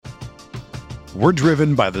We're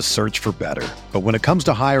driven by the search for better. But when it comes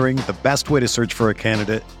to hiring, the best way to search for a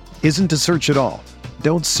candidate isn't to search at all.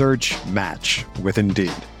 Don't search, match with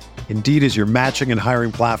Indeed. Indeed is your matching and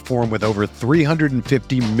hiring platform with over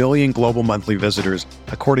 350 million global monthly visitors,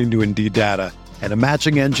 according to Indeed data, and a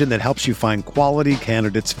matching engine that helps you find quality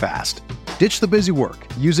candidates fast. Ditch the busy work.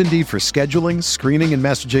 Use Indeed for scheduling, screening, and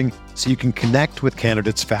messaging so you can connect with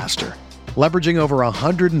candidates faster. Leveraging over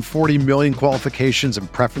 140 million qualifications and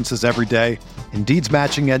preferences every day, Indeed's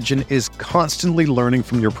matching engine is constantly learning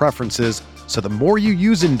from your preferences, so the more you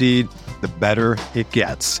use Indeed, the better it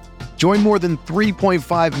gets. Join more than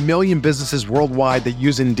 3.5 million businesses worldwide that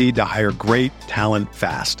use Indeed to hire great talent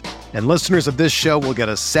fast. And listeners of this show will get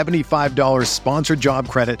a $75 sponsored job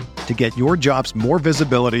credit to get your jobs more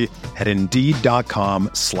visibility at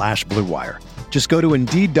Indeed.com/Blue Wire. Just go to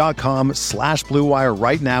Indeed.com/Blue Wire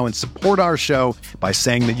right now and support our show by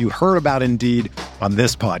saying that you heard about Indeed on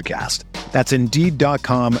this podcast. That's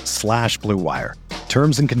Indeed.com/Blue Wire.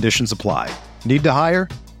 Terms and conditions apply. Need to hire?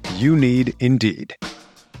 You need Indeed.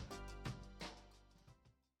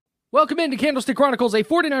 Welcome into Candlestick Chronicles, a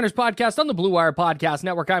 49ers podcast on the Blue Wire Podcast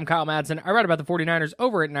Network. I'm Kyle Madsen. I write about the 49ers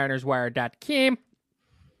over at NinersWire.com,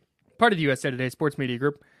 part of the USA Today Sports Media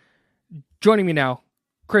Group. Joining me now,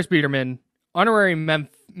 Chris Biederman, honorary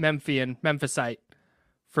Memphisite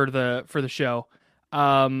for the show.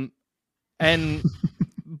 And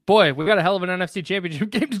boy, we got a hell of an NFC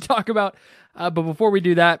Championship game to talk about. But before we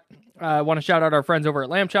do that, I want to shout out our friends over at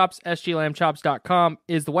Lamb Chops. SGLambchops.com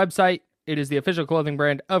is the website. It is the official clothing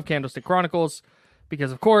brand of Candlestick Chronicles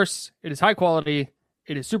because, of course, it is high quality,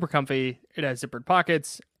 it is super comfy, it has zippered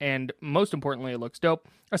pockets, and most importantly, it looks dope.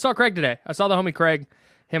 I saw Craig today. I saw the homie Craig.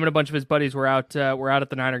 Him and a bunch of his buddies were out at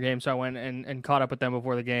the Niner game, so I went and caught up with them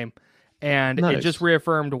before the game. And Nice. It just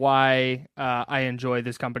reaffirmed why I enjoy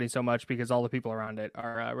this company so much because all the people around it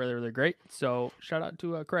are really, really great. So shout out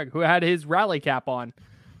to Craig, who had his rally cap on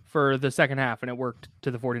for the second half, and it worked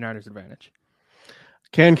to the 49ers' advantage.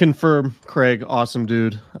 Can confirm, Craig, awesome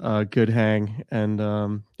dude, good hang, and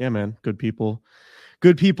yeah, man, good people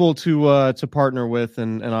to partner with,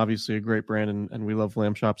 and obviously a great brand, and we love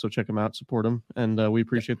Lamb Chop, so check them out, support them, and we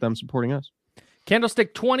appreciate them supporting us.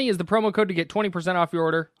 Candlestick 20 is the promo code to get 20% off your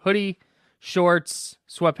order. Hoodie, shorts,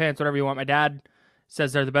 sweatpants, whatever you want. My dad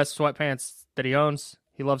says they're the best sweatpants that he owns.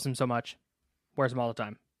 He loves them so much. Wears them all the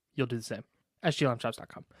time. You'll do the same.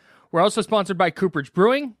 SGLambchops.com. We're also sponsored by Cooperage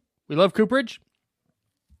Brewing. We love Cooperage.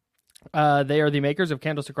 They are the makers of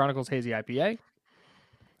Candlestick Chronicles Hazy IPA.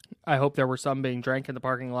 I hope there were some being drank in the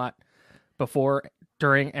parking lot before,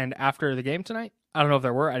 during, and after the game tonight. I don't know if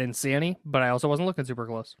there were. I didn't see any, but I also wasn't looking super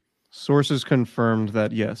close. Sources confirmed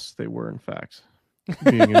that, yes, they were, in fact,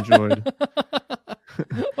 being enjoyed.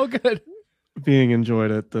 Oh, good. Being enjoyed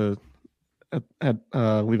at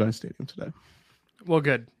Levi's Stadium today. Well,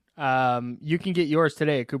 good. You can get yours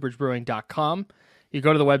today at cooperagebrewing.com. You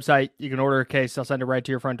go to the website, you can order a case. They'll send it right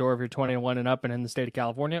to your front door if you're 21 and up and in the state of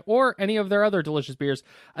California, or any of their other delicious beers.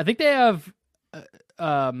 I think they have,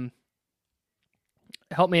 help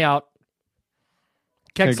me out,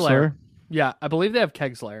 Keg Slayer. Yeah, I believe they have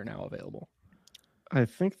Keg Slayer now available. I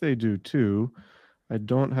think they do too. I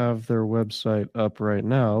don't have their website up right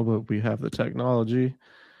now, but we have the technology.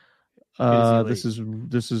 This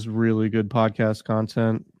is really good podcast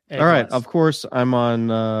content. All right, of course, I'm on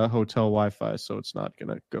hotel Wi-Fi, so it's not going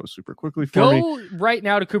to go super quickly for me. Go right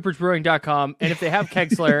now to cooperagebrewing.com, and if they have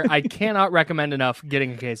Keg Slayer, I cannot recommend enough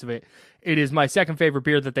getting a case of it. It is my second favorite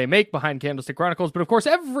beer that they make behind Candlestick Chronicles, but of course,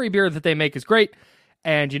 every beer that they make is great,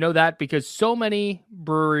 and you know that because so many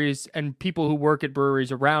breweries and people who work at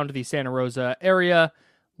breweries around the Santa Rosa area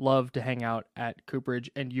love to hang out at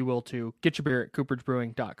Cooperage, and you will too. Get your beer at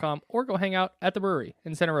cooperagebrewing.com, or go hang out at the brewery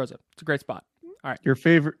in Santa Rosa. It's a great spot. All right. Your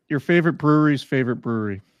favorite brewery's favorite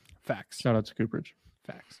brewery. Facts. Shout out to Cooperage.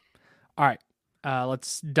 Facts. All right.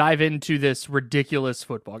 Let's dive into this ridiculous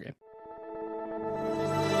football game.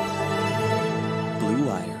 Blue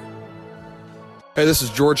Wire. Hey, this is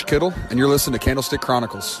George Kittle, and you're listening to Candlestick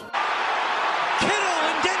Chronicles. Kittle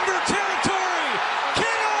in Denver territory.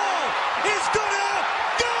 Kittle is gonna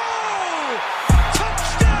go!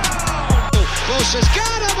 Touchdown! Bosa's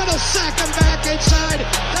got him, and a sack him back inside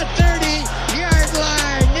the 30-yard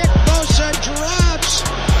line. Nick Bosa drops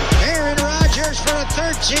Aaron Rodgers for a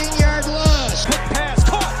 13-yard loss. Quick pass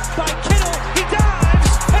caught by Kittle. He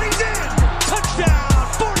dives, and he's in.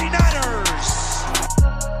 Touchdown, 49ers.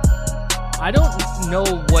 I don't know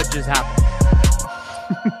what just happened.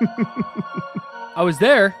 I was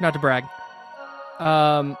there, not to brag,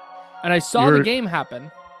 and I saw the game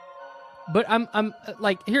happen. But I'm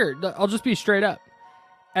like, here, I'll just be straight up.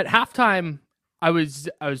 At halftime, I was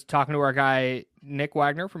talking to our guy Nick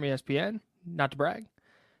Wagner from ESPN, not to brag,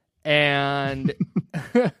 and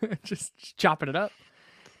just chopping it up.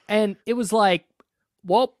 And it was like,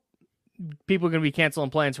 well, people are going to be canceling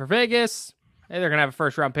plans for Vegas. Hey, they're going to have a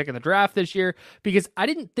first round pick in the draft this year, because I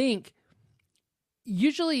didn't think,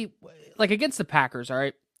 usually, like against the Packers, all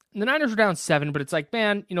right, the Niners were down 7, but it's like,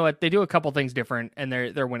 man, you know what? They do a couple things different, and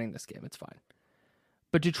they're winning this game. It's fine.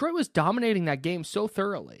 But Detroit was dominating that game so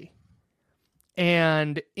thoroughly,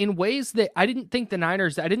 and in ways that I didn't think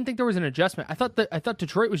there was an adjustment. I thought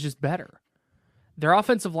Detroit was just better. Their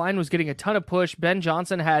offensive line was getting a ton of push. Ben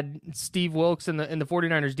Johnson had Steve Wilkes and the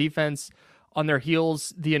 49ers defense on their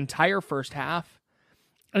heels the entire first half.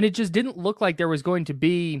 And it just didn't look like there was going to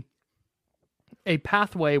be a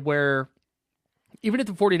pathway where, even if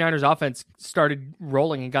the 49ers offense started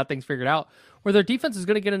rolling and got things figured out, where their defense is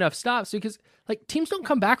going to get enough stops, because like teams don't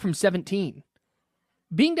come back from 17.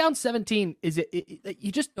 Being down 17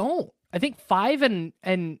 you just don't. I think 5 and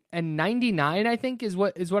 99, I think is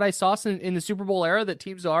what I saw in the Super Bowl era that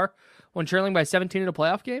teams are when trailing by 17 in a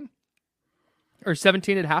playoff game, or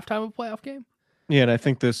 17 at halftime of a playoff game. Yeah, and I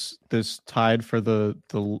think this tied for the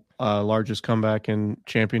largest comeback in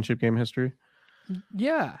championship game history.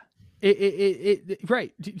 Yeah, it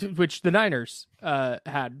right, which the Niners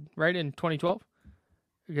had right in 2012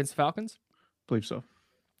 against the Falcons. I believe so.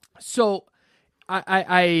 So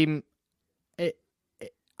I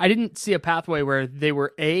didn't see a pathway where they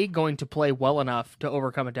were A, going to play well enough to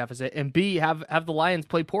overcome a deficit, and B, have the Lions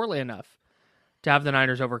play poorly enough to have the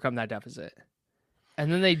Niners overcome that deficit.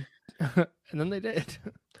 And then they did.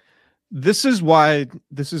 This is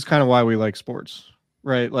kind of why we like sports,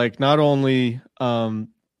 right? Like, not only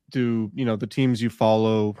do the teams you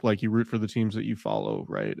follow, like, you root for the teams that you follow,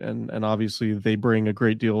 right? And obviously they bring a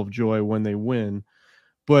great deal of joy when they win.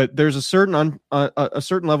 But there's a certain level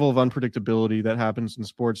of unpredictability that happens in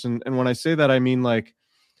sports. And when I say that, I mean, like,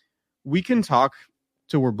 we can talk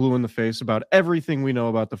till we're blue in the face about everything we know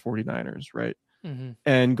about the 49ers, right? Mm-hmm.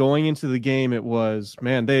 And going into the game, it was,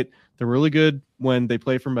 man, they're really good when they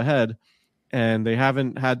play from ahead, and they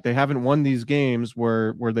haven't won these games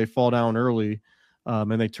where they fall down early,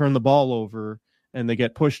 and they turn the ball over and they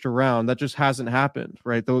get pushed around. That just hasn't happened,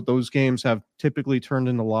 right? Those games have typically turned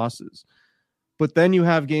into losses. But then you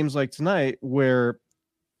have games like tonight where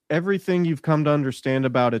everything you've come to understand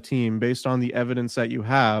about a team based on the evidence that you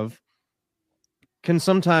have can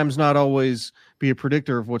sometimes not always be a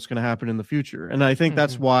predictor of what's going to happen in the future. And I think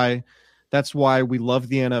that's why we love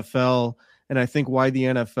the NFL. And I think why the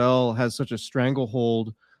NFL has such a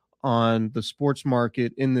stranglehold on the sports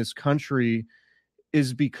market in this country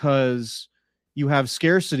is because you have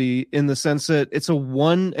scarcity, in the sense that it's a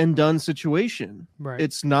one and done situation. Right.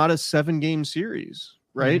 It's not a 7-game series,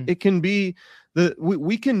 right? It can be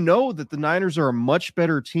we can know that the Niners are a much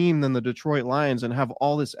better team than the Detroit Lions and have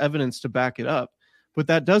all this evidence to back it up. But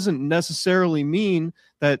that doesn't necessarily mean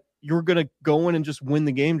that you're going to go in and just win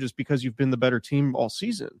the game just because you've been the better team all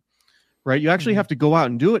season, right? You actually have to go out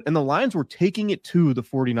and do it. And the Lions were taking it to the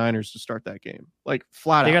 49ers to start that game, like,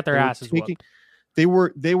 flat out. They got their asses whooped. They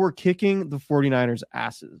were kicking the 49ers'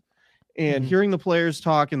 asses. And hearing the players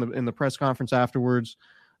talk in the press conference afterwards,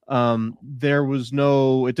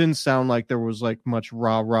 it didn't sound like there was like much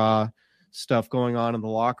rah-rah stuff going on in the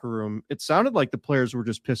locker room. It sounded like the players were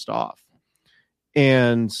just pissed off.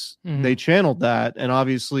 And they channeled that, and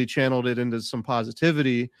obviously channeled it into some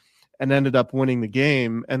positivity, and ended up winning the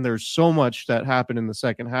game. And there's so much that happened in the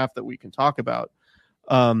second half that we can talk about,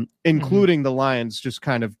 including the Lions just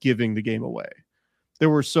kind of giving the game away. There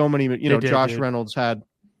were so many, Josh Reynolds drop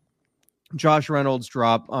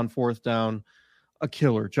on 4th down, a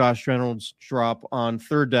killer. Josh Reynolds drop on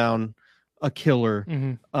 3rd down, a killer.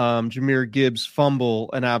 Jahmyr Gibbs fumble,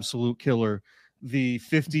 an absolute killer. The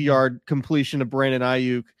 50-yard completion of Brandon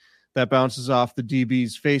Ayuk that bounces off the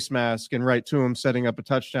DB's face mask and right to him, setting up a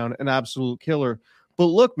touchdown, an absolute killer. But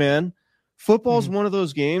look, man, football's one of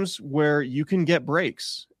those games where you can get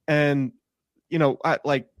breaks. And,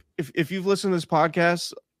 if you've listened to this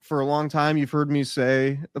podcast for a long time, you've heard me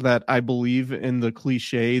say that I believe in the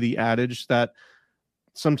cliche, the adage that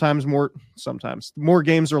sometimes more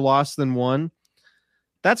games are lost than won.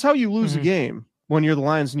 That's how you lose a game, when you're the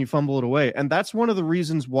Lions and you fumble it away. And that's one of the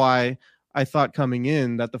reasons why I thought coming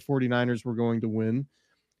in that the 49ers were going to win,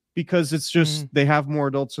 because it's just they have more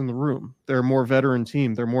adults in the room. They're a more veteran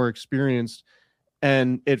team. They're more experienced.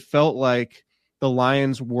 And it felt like the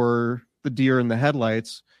Lions were the deer in the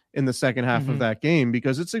headlights in the second half of that game,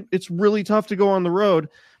 because it's really tough to go on the road.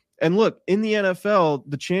 And look, in the NFL,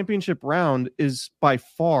 the championship round is by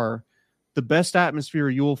far the best atmosphere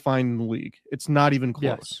you will find in the league. It's not even close.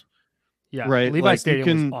 Yes. Yeah, right? Levi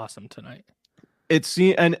Stadium was awesome tonight.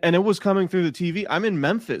 And it was coming through the TV. I'm in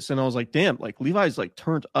Memphis, and I was like, damn, like Levi's like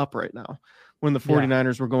turned up right now when the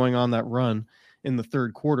 49ers were going on that run in the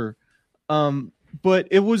third quarter. But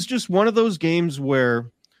it was just one of those games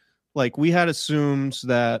where like we had assumed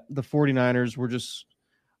that the 49ers were just,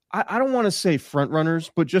 I don't want to say front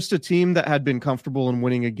runners, but just a team that had been comfortable in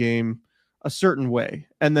winning a game a certain way.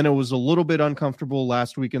 And then it was a little bit uncomfortable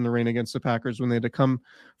last week in the rain against the Packers when they had to come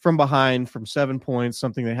from behind from 7 points,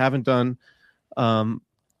 something they haven't done,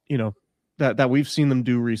 that we've seen them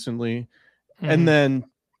do recently. Mm-hmm. And then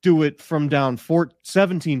do it from down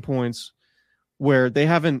 17 points where they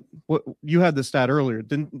haven't, you had the stat earlier,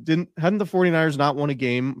 hadn't the 49ers not won a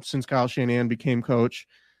game since Kyle Shanahan became coach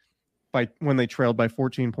when they trailed by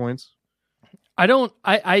 14 points? I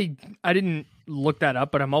didn't look that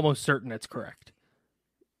up, but I'm almost certain it's correct.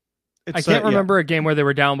 I can't remember a game where they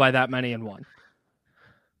were down by that many and won.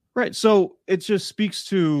 Right. So it just speaks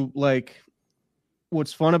to like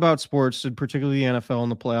what's fun about sports, and particularly the NFL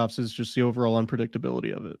and the playoffs, is just the overall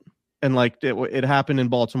unpredictability of it. And like it happened in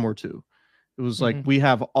Baltimore too. It was like we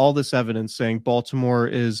have all this evidence saying Baltimore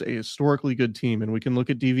is a historically good team, and we can look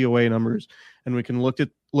at DVOA numbers, and we can look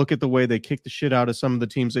at the way they kicked the shit out of some of the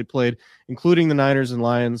teams they played, including the Niners and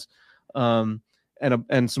Lions, and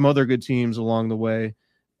some other good teams along the way.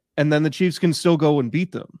 And then the Chiefs can still go and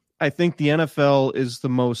beat them. I think the NFL is the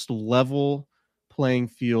most level playing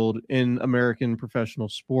field in American professional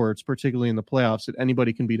sports, particularly in the playoffs, that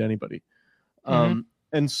anybody can beat anybody.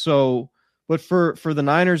 And so, but for the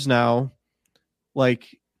Niners now,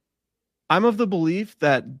 like, I'm of the belief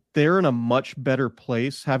that they're in a much better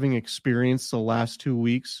place, having experienced the last 2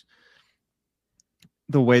 weeks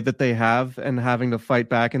the way that they have and having to fight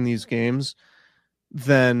back in these games,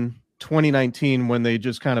 than 2019 when they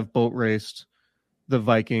just kind of boat raced the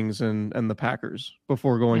Vikings and the Packers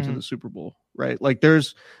before going to the Super Bowl, right? Like there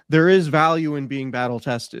is value in being battle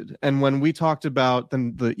tested. And when we talked about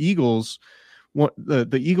the Eagles,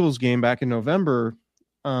 the Eagles game back in November,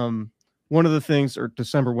 one of the things, or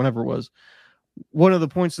December, whenever it was, one of the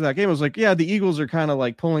points of that game was like, yeah, the Eagles are kind of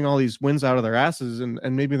like pulling all these wins out of their asses, and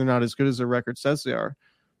maybe they're not as good as their record says they are.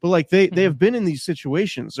 But like they have been in these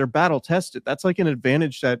situations. They're battle tested. That's like an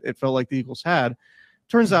advantage that it felt like the Eagles had.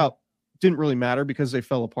 Turns out didn't really matter because they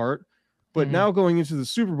fell apart. But now going into the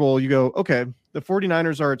Super Bowl, you go, okay, the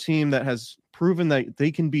 49ers are a team that has proven that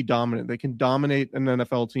they can be dominant. They can dominate an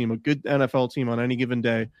NFL team, a good NFL team on any given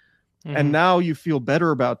day. And now you feel better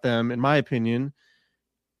about them, in my opinion,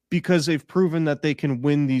 because they've proven that they can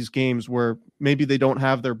win these games where maybe they don't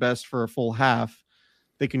have their best for a full half.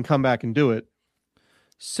 They can come back and do it.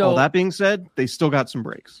 So all that being said, they still got some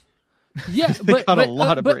breaks. Yeah, they got a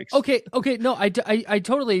lot of breaks. Okay. No, I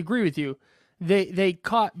totally agree with you. They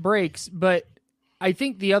caught breaks, but I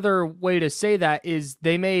think the other way to say that is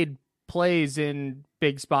they made plays in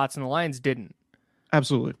big spots and the Lions didn't.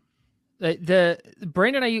 Absolutely. The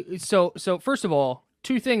Brandon Ayuk. So first of all,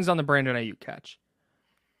 two things on the Brandon Ayuk catch.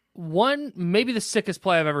 One, maybe the sickest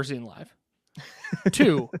play I've ever seen live.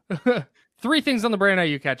 Two, three things on the Brandon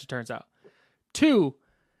Ayuk catch. It turns out. Two,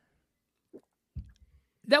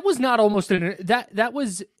 that was not almost that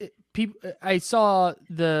was people. I saw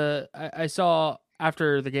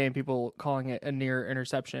after the game people calling it a near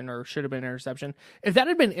interception or should have been interception. If that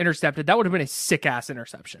had been intercepted, that would have been a sick ass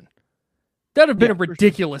interception. That would have been a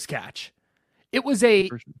ridiculous catch. It was a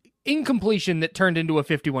incompletion that turned into a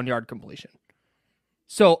 51-yard completion.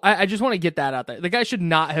 So I just want to get that out there. The guy should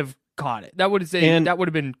not have caught it. That would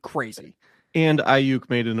have been crazy. And Ayuk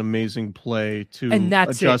made an amazing play to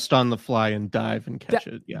adjust on the fly and dive and catch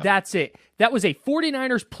it. Yeah. That's it. That was a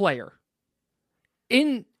 49ers player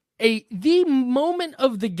in the moment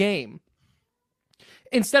of the game.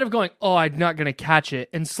 Instead of going, oh, I'm not going to catch it,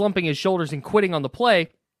 and slumping his shoulders and quitting on the play,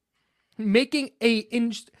 making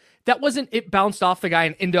that wasn't it bounced off the guy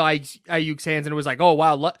and into Ayuk's hands and it was like, oh,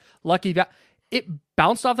 wow, lucky. It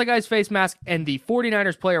bounced off the guy's face mask and the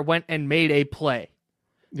 49ers player went and made a play.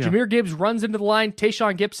 Yeah. Jahmyr Gibbs runs into the line.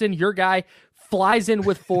 Tayshaun Gibson, your guy, flies in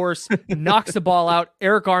with force, knocks the ball out.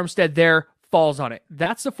 Eric Armstead there falls on it.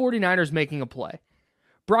 That's the 49ers making a play.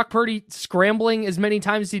 Brock Purdy scrambling as many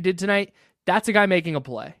times as he did tonight. That's a guy making a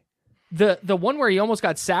play. The one where he almost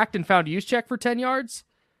got sacked and found Juszczyk for 10 yards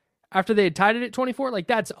after they had tied it at 24, like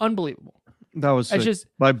that's unbelievable. That was just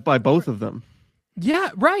by both of them.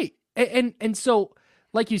 Yeah, right. And so,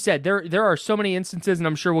 like you said, there are so many instances, and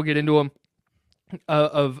I'm sure we'll get into them,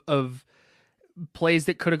 of plays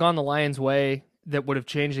that could have gone the Lions' way that would have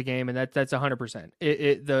changed the game, and that's 100%.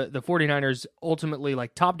 The 49ers ultimately,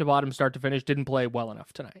 like top to bottom, start to finish, didn't play well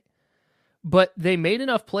enough tonight. But they made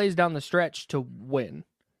enough plays down the stretch to win.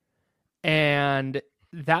 And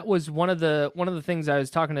that was one of the things I was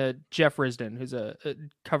talking to Jeff Risden, who's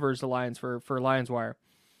covers the Lions for Lions Wire.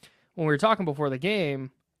 When we were talking before the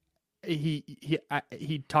game,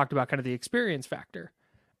 he talked about kind of the experience factor,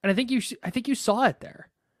 and I think you saw it there.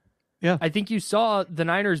 Yeah, I think you saw the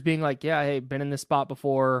Niners being like, yeah, hey, been in this spot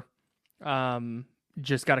before,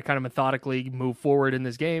 just got to kind of methodically move forward in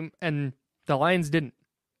this game, and the Lions didn't.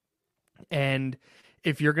 And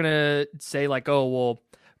if you're gonna say like, oh well,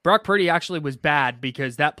 Brock Purdy actually was bad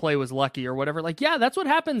because that play was lucky or whatever. Like, yeah, that's what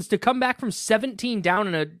happens to come back from 17 down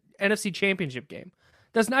in a NFC Championship game.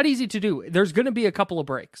 That's not easy to do. There's going to be a couple of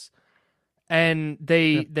breaks. And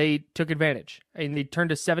they took advantage. And they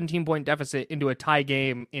turned a 17-point deficit into a tie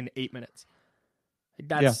game in 8 minutes.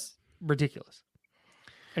 That's ridiculous.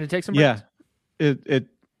 And it takes some breaks.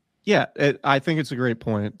 I think it's a great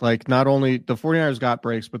point. Like, not only the 49ers got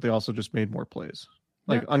breaks, but they also just made more plays.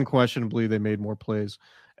 Like, unquestionably, they made more plays.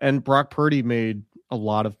 And Brock Purdy made a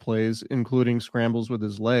lot of plays, including scrambles with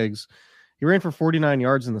his legs. He ran for 49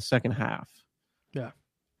 yards in the second half. Yeah.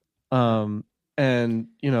 And,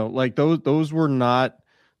 you know, like those were not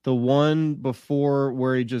the one before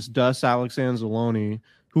where he just dusts Alex Anzalone,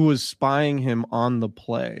 who was spying him on the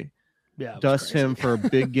play. Yeah. Dusts him for a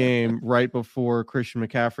big game right before Christian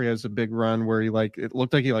McCaffrey has a big run where it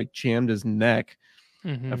looked like he jammed his neck.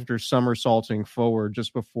 After somersaulting forward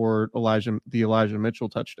just before the Elijah Mitchell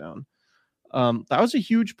touchdown. That was a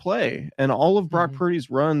huge play. And all of Brock Purdy's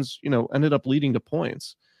runs, you know, ended up leading to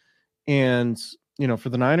points. And, you know, for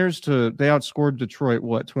the Niners they outscored Detroit,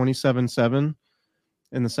 27-7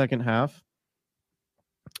 in the second half.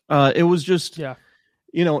 It was just,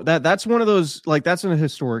 you know, that's one of those, like, that's in a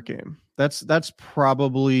historic game. That's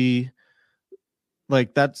probably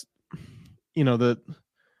like, that's, you know,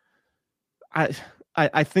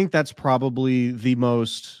 I think that's probably the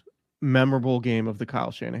most memorable game of the Kyle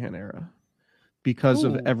Shanahan era because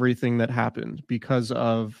of everything that happened. Because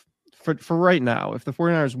of, for right now, if the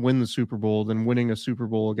 49ers win the Super Bowl, then winning a Super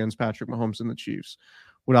Bowl against Patrick Mahomes and the Chiefs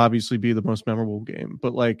would obviously be the most memorable game.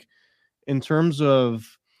 But like, in terms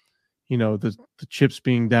of, you know, the chips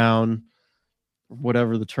being down,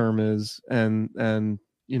 whatever the term is, and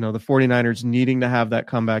you know, the 49ers needing to have that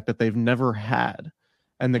comeback that they've never had,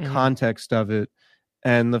 and the context of it,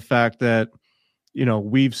 and the fact that, you know,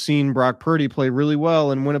 we've seen Brock Purdy play really well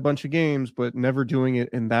and win a bunch of games, but never doing it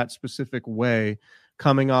in that specific way,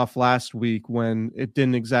 coming off last week when it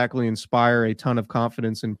didn't exactly inspire a ton of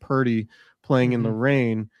confidence in Purdy playing in the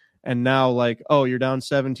rain. And now, like, oh, you're down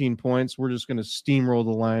 17 points. We're just going to steamroll the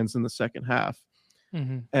Lions in the second half.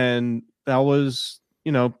 And that was,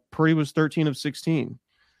 you know, Purdy was 13 of 16.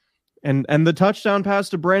 And the touchdown pass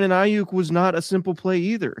to Brandon Ayuk was not a simple play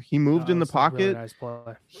either. He moved in the pocket. Really nice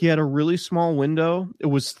play. He had a really small window. It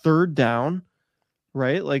was third down,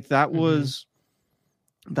 right? Like, that was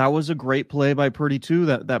a great play by Purdy too.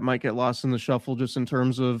 That might get lost in the shuffle just in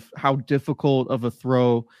terms of how difficult of a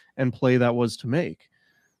throw and play that was to make.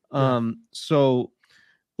 So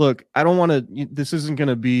look, I don't want to, this isn't going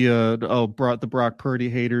to be brought the Brock Purdy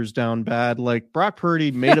haters down bad. Like, Brock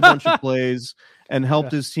Purdy made a bunch of plays and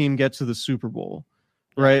helped his team get to the Super Bowl,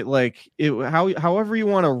 right? Like, however you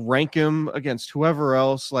want to rank him against whoever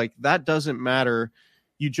else, like, that doesn't matter.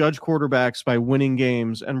 You judge quarterbacks by winning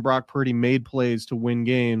games, and Brock Purdy made plays to win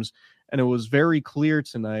games. And it was very clear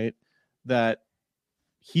tonight that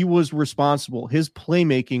he was responsible. His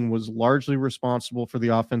playmaking was largely responsible for the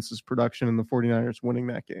offense's production and the 49ers winning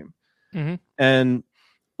that game. And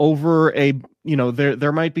over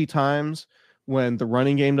there might be times when the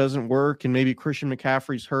running game doesn't work and maybe Christian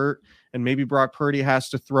McCaffrey's hurt and maybe Brock Purdy has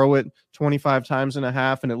to throw it 25 times and a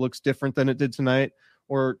half and it looks different than it did tonight.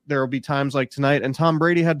 Or there will be times like tonight, and Tom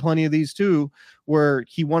Brady had plenty of these too, where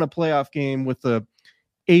he won a playoff game with a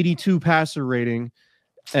 82 passer rating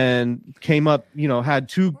and came up, you know, had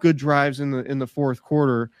two good drives in the fourth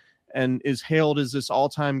quarter and is hailed as this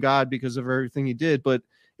all-time god because of everything he did. But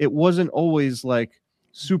it wasn't always like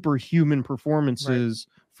superhuman performances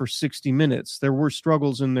for 60 minutes. There were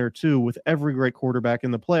struggles in there too with every great quarterback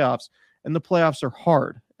in the playoffs, and the playoffs are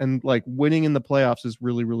hard, and like winning in the playoffs is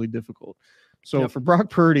really, really difficult. So for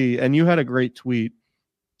Brock Purdy, and you had a great tweet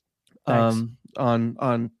on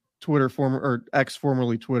Twitter, or X,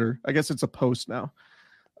 formerly Twitter. I guess it's a post now.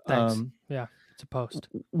 Thanks. It's a post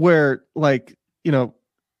where, like, you know,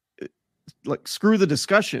 like, screw the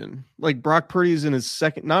discussion. Like, Brock Purdy's in his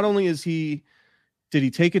second. Not only did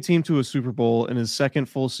he take a team to a Super Bowl in his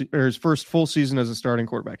his first full season as a starting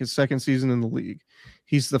quarterback, his second season in the league.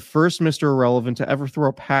 He's the first Mr. Irrelevant to ever throw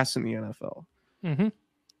a pass in the NFL.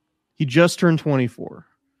 He just turned 24,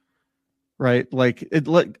 right? Like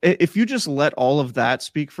if you just let all of that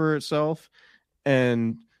speak for itself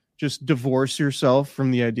and just divorce yourself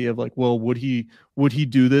from the idea of like, well, would he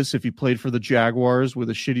do this if he played for the Jaguars with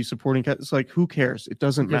a shitty supporting cast? It's like, who cares? It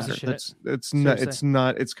doesn't matter.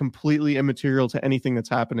 It's completely immaterial to anything that's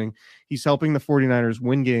happening. He's helping the 49ers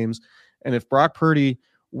win games. And if Brock Purdy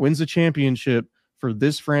wins a championship for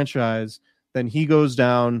this franchise, then he goes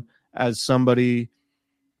down as somebody,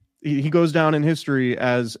 he goes down in history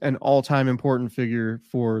as an all-time important figure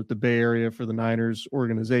for the Bay Area, for the Niners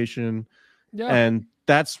organization. Yeah. And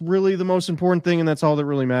that's really the most important thing, and that's all that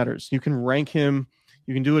really matters. You can rank him,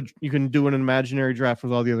 you can do an imaginary draft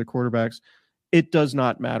with all the other quarterbacks. It does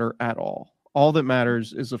not matter at all. All that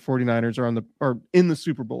matters is the 49ers are in the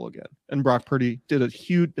Super Bowl again, and Brock Purdy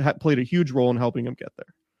played a huge role in helping him get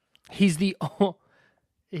there.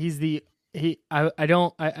 I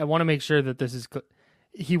want to make sure that this is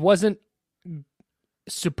he wasn't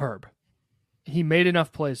superb. He made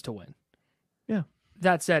enough plays to win. Yeah.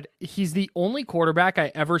 That said, he's the only quarterback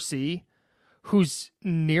I ever see whose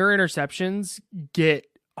near interceptions get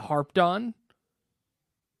harped on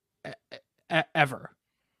ever.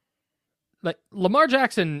 Like Lamar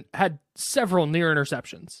Jackson had several near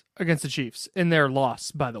interceptions against the Chiefs in their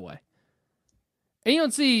loss, by the way. And you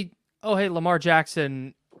don't see, oh, hey, Lamar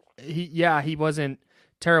Jackson, he wasn't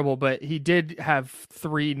terrible, but he did have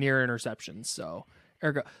 3 near interceptions. So,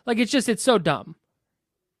 ergo, like, it's so dumb.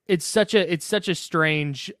 It's such a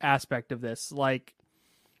strange aspect of this. Like,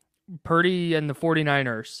 Purdy and the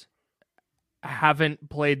 49ers haven't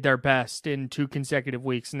played their best in 2 consecutive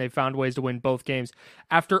weeks, and they found ways to win both games.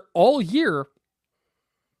 After all year,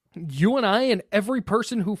 you and I and every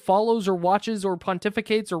person who follows or watches or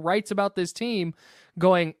pontificates or writes about this team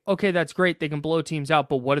going, okay, that's great. They can blow teams out,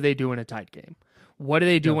 but what do they do in a tight game? What do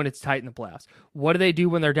they do when it's tight in the playoffs? What do they do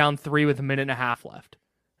when they're down 3 with a minute and a half left?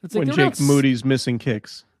 It's like when Jake Moody's missing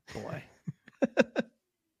kicks. Boy.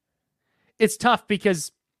 It's tough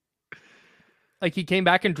because like he came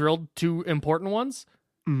back and drilled 2 important ones.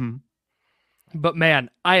 Mm-hmm. But man,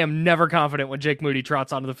 I am never confident when Jake Moody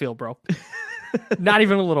trots onto the field, bro. Not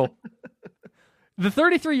even a little. The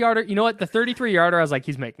 33-yarder, you know what? The 33-yarder, I was like,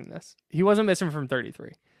 he's making this. He wasn't missing from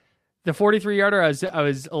 33. The 43-yarder, I was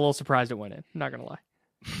a little surprised it went in. Not going to lie.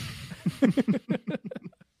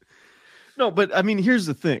 No, but I mean, here's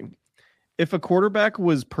the thing. If a quarterback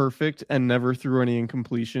was perfect and never threw any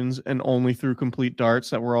incompletions and only threw complete darts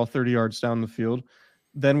that were all 30 yards down the field,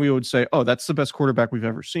 then we would say, oh, that's the best quarterback we've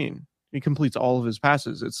ever seen. He completes all of his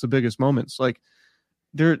passes. It's the biggest moments. Like,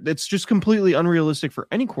 it's just completely unrealistic for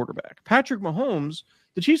any quarterback. Patrick Mahomes,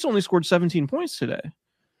 the Chiefs only scored 17 points today.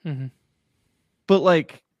 Mm-hmm. But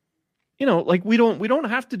like, you know, like we don't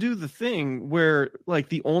have to do the thing where like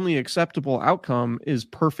the only acceptable outcome is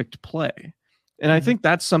perfect play. And I think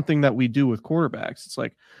that's something that we do with quarterbacks. It's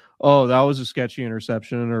like, oh, that was a sketchy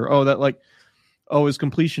interception, or his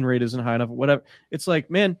completion rate isn't high enough, whatever. It's like,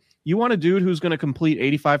 man, you want a dude who's going to complete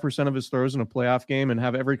 85% of his throws in a playoff game and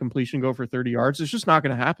have every completion go for 30 yards? It's just not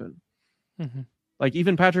going to happen. Mm-hmm. Like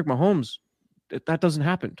even Patrick Mahomes, that doesn't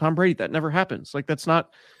happen. Tom Brady, that never happens. Like it's not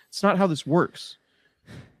how this works.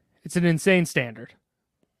 It's an insane standard.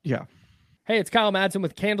 Yeah. Hey, it's Kyle Madsen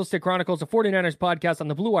with Candlestick Chronicles, a 49ers podcast on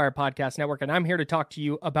the Blue Wire Podcast Network, and I'm here to talk to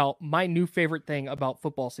you about my new favorite thing about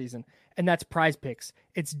football season, and that's Prize Picks.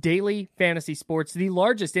 It's daily fantasy sports, the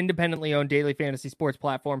largest independently owned daily fantasy sports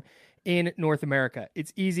platform in North America.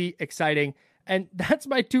 It's easy, exciting, and that's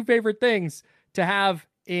my 2 favorite things to have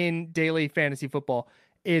in daily fantasy football.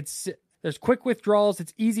 There's quick withdrawals,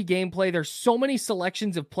 it's easy gameplay, there's so many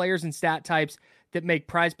selections of players and stat types that make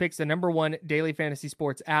Prize Picks the #1 daily fantasy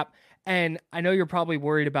sports app. And I know you're probably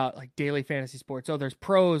worried about like daily fantasy sports. Oh, there's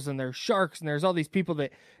pros and there's sharks and there's all these people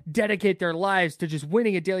that dedicate their lives to just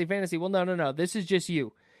winning at daily fantasy. Well, no. This is just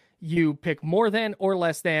you. You pick more than or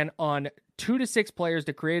less than on 2 to 6 players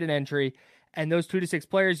to create an entry. And those 2 to 6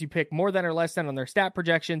 players, you pick more than or less than on their stat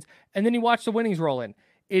projections. And then you watch the winnings roll in.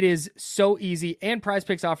 It is so easy, and Prize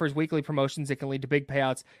Picks offers weekly promotions that can lead to big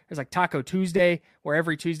payouts. There's like Taco Tuesday, where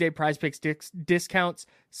every Tuesday Prize Picks discounts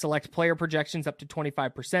select player projections up to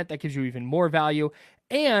 25%. That gives you even more value.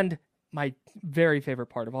 And my very favorite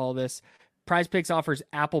part of all of this, Prize Picks offers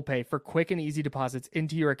Apple Pay for quick and easy deposits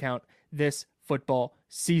into your account this football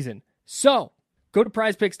season. So go to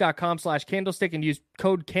prizepicks.com/candlestick and use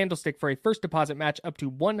code candlestick for a first deposit match up to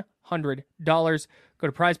 $100. Go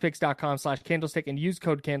to prizepicks.com/candlestick and use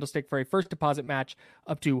code candlestick for a first deposit match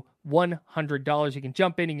up to $100. You can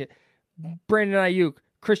jump in and get Brandon Ayuk,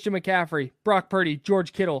 Christian McCaffrey, Brock Purdy,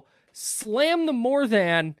 George Kittle, slam the more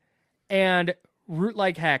than, and root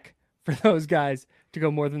like heck for those guys to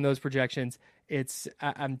go more than those projections.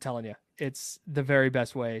 I'm telling you, It's the very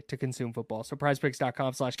best way to consume football. So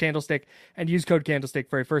prizepicks.com/candlestick and use code candlestick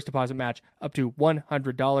for a first deposit match up to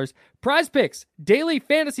 $100. Prize Picks, daily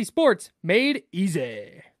fantasy sports made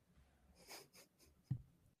easy.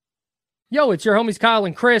 Yo, it's your homies Kyle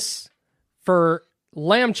and Chris for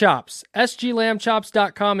Lamb Chops.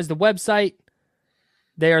 SGLambchops.com is the website.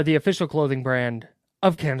 They are the official clothing brand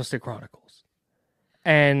of Candlestick Chronicles.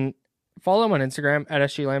 And follow them on Instagram at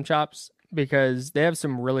SGLambchops because they have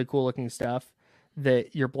some really cool looking stuff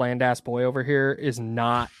that your bland ass boy over here is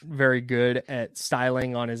not very good at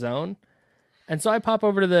styling on his own. And so I pop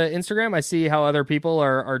over to the Instagram. I see how other people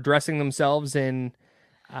are dressing themselves in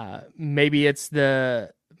maybe it's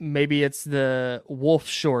the wolf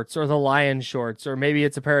shorts or the lion shorts, or maybe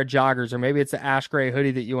it's a pair of joggers, or maybe it's the ash gray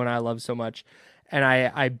hoodie that you and I love so much. And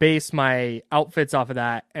I base my outfits off of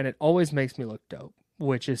that, and it always makes me look dope,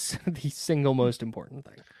 which is the single most important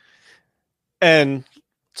thing. And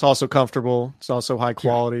it's also comfortable. It's also high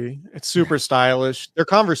quality. Yeah. It's super stylish. They're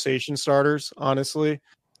conversation starters, honestly.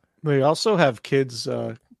 They also have kid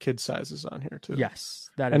sizes on here too.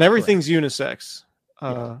 Yes, and everything's correct. Unisex.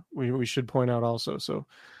 We should point out also. So,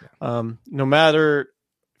 no matter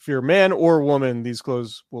if you're a man or a woman, these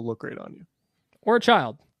clothes will look great on you. Or a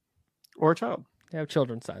child. They have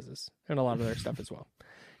children's sizes and a lot of their stuff as well.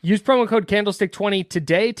 Use promo code Candlestick20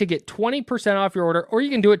 today to get 20% off your order, or you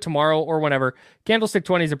can do it tomorrow or whenever.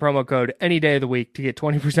 Candlestick20 is a promo code any day of the week to get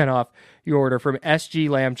 20% off your order from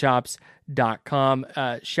sglambchops.com.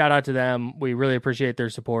 Shout out to them. We really appreciate their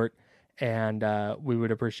support, and we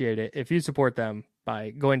would appreciate it if you support them by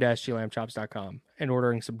going to sglambchops.com and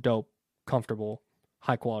ordering some dope, comfortable,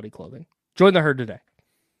 high-quality clothing. Join the herd today.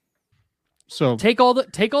 So take all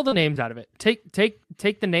the names out of it. Take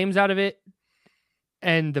the names out of it,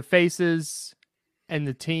 and the faces and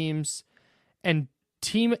the teams. And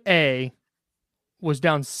Team A was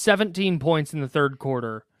down 17 points in the third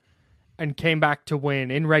quarter and came back to win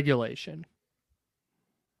in regulation.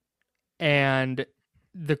 And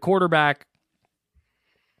the quarterback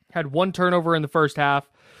had one turnover in the first half,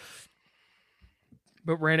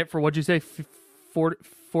 but ran it for, what'd you say,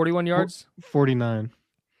 41 yards? 49.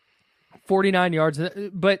 49 yards.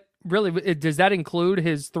 But really, does that include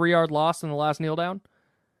his 3-yard loss in the last kneel down?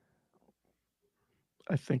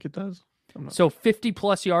 I think it does. So 50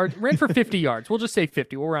 plus yards. Ran for 50 yards. We'll just say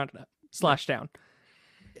 50. We'll round it up. Slash down.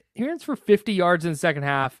 He runs for 50 yards in the second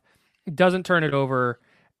half, doesn't turn it over,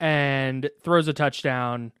 and throws a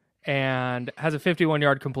touchdown, and has a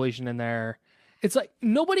 51-yard completion in there. It's like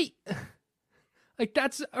nobody... Like,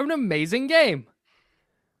 that's an amazing game.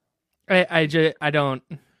 It's not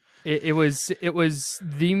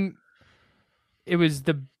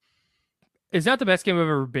the best game I've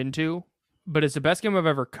ever been to, but it's the best game I've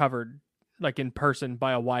ever covered, like in person,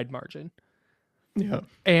 by a wide margin. Yeah.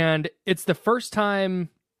 And it's the first time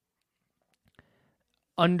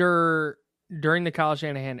during the Kyle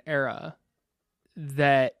Shanahan era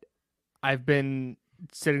that I've been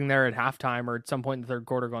sitting there at halftime or at some point in the third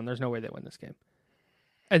quarter going, there's no way they win this game.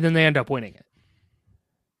 And then they end up winning it.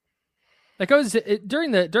 Like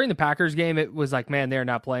during the Packers game, it was like, man, they're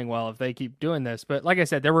not playing well if they keep doing this. But like I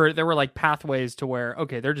said, there were like pathways to where,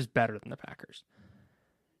 okay, they're just better than the Packers,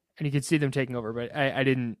 and you could see them taking over. But I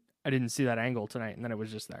didn't see that angle tonight, and then it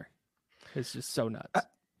was just there. It's just so nuts.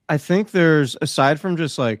 I think there's, aside from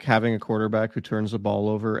just like having a quarterback who turns the ball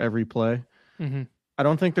over every play, mm-hmm. I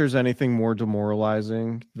don't think there's anything more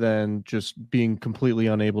demoralizing than just being completely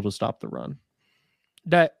unable to stop the run.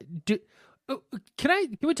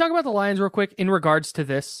 Can we talk about the Lions real quick in regards to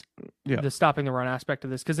this? Yeah. The stopping the run aspect of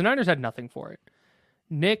this, because the Niners had nothing for it.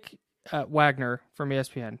 Nick Wagner from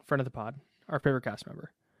ESPN, friend of the pod, our favorite cast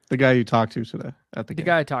member. The guy you talked to today at the game. The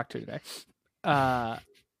guy I talked to today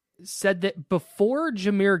said that before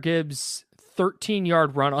Jahmyr Gibbs'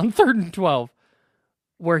 13-yard run on 3rd and 12,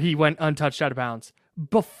 where he went untouched out of bounds,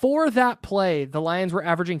 before that play, the Lions were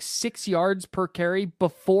averaging 6 yards per carry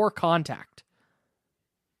before contact.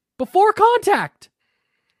 Before contact!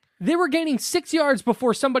 They were gaining 6 yards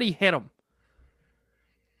before somebody hit them.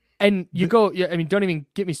 And don't even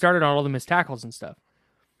get me started on all the missed tackles and stuff.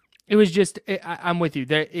 It was just, I'm with you.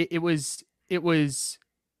 It was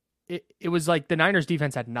like the Niners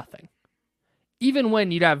defense had nothing. Even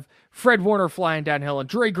when you'd have Fred Warner flying downhill and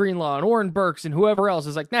Dre Greenlaw and Oren Burks and whoever else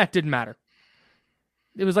is like, it didn't matter.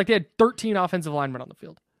 It was like they had 13 offensive linemen on the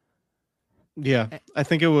field. Yeah, I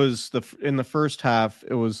think it was in the first half,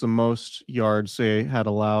 it was the most yards they had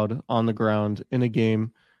allowed on the ground in a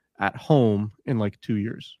game at home in like 2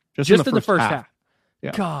 years. Just in the first half.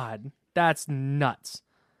 Yeah. God, that's nuts.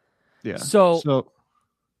 Yeah. So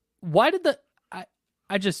why did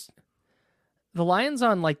the Lions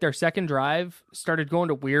on like their second drive started going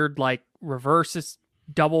to weird like reverses,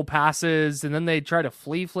 double passes, and then they tried a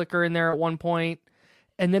flea flicker in there at one point.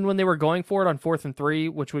 And then when they were going for it on 4th and 3,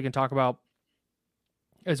 which we can talk about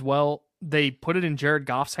as well, they put it in Jared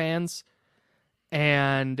Goff's hands.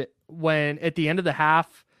 And when at the end of the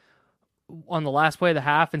half, on the last play of the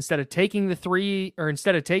half, instead of taking the 3 or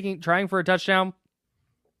instead of trying for a touchdown,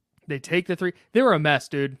 they take the 3. They were a mess,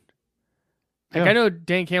 dude. Like, I know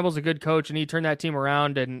Dan Campbell's a good coach and he turned that team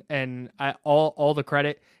around and all the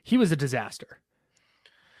credit. He was a disaster.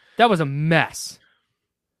 That was a mess.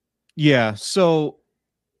 Yeah. So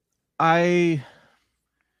here's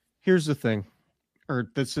the thing, or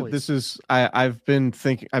this is, I've been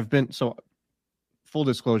so full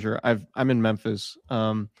disclosure. I'm in Memphis,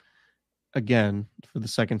 again, for the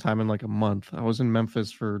second time in like a month. I was in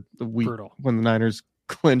Memphis for the week when the Niners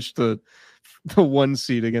clinched the 1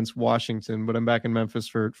 seed against Washington, but I'm back in Memphis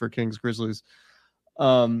for Kings Grizzlies.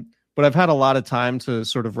 But I've had a lot of time to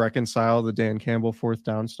sort of reconcile the Dan Campbell 4th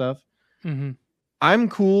down stuff. Mm-hmm. I'm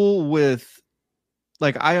cool with,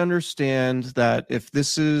 like, I understand that if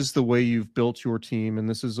this is the way you've built your team and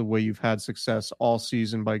this is the way you've had success all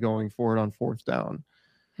season by going for it on 4th down,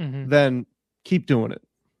 then keep doing it.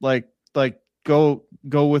 Like go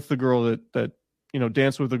with the girl that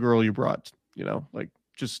dance with the girl you brought,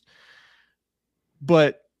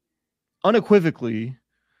 but unequivocally,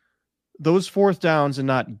 those 4th downs and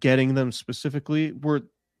not getting them specifically were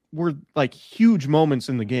like huge moments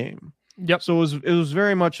in the game. Yep. So it was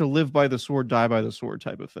very much a live by the sword, die by the sword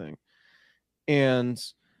type of thing. And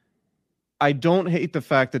I don't hate the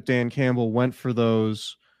fact that Dan Campbell went for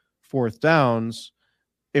those 4th downs.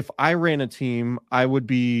 If I ran a team, I would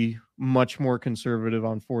be much more conservative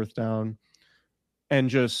on 4th down and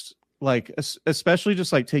just like, especially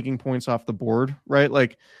just like taking points off the board, right?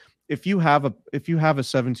 Like if you have a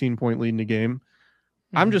 17-point lead in the game,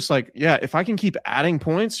 I'm just like, yeah, if I can keep adding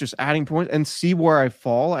points and see where I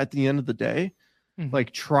fall at the end of the day,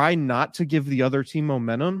 like try not to give the other team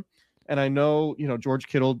momentum. And I know, George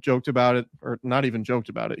Kittle joked about it, or not even joked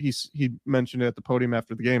about it. He mentioned it at the podium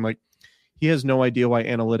after the game. Like, he has no idea why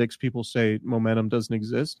analytics people say momentum doesn't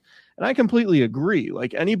exist. And I completely agree.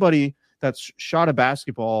 Like, anybody that's shot a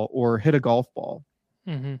basketball or hit a golf ball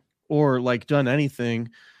or like done anything,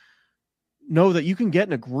 know that you can get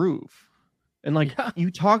in a groove. And like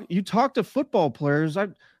you talk to football players.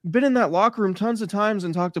 I've been in that locker room tons of times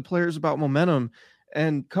and talked to players about momentum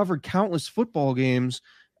and covered countless football games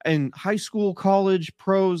and high school, college,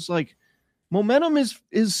 pros. Like, momentum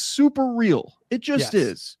is super real. It just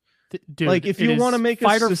is. Dude, like, if you want to make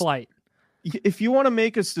fight or flight, if you want to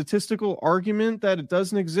make a statistical argument that it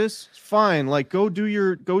doesn't exist, fine. Like, go do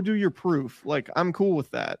your proof. Like, I'm cool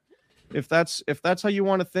with that. If that's how you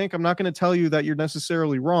want to think, I'm not going to tell you that you're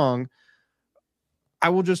necessarily wrong. I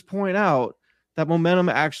will just point out that momentum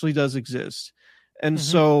actually does exist. And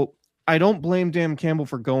so I don't blame Dan Campbell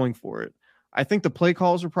for going for it. I think the play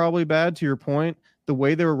calls are probably bad, to your point. The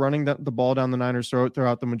way they were running the ball down the Niners' throat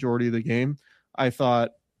throughout the majority of the game, I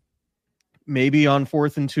thought maybe on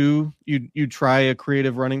 4th and 2, you try a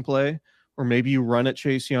creative running play, or maybe you run at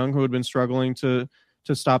Chase Young, who had been struggling to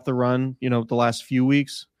stop the run, the last few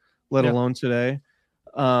weeks, let alone today.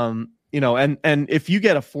 And if you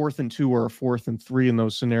get a 4th and 2 or a 4th and 3 in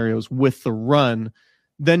those scenarios with the run,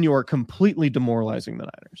 then you are completely demoralizing the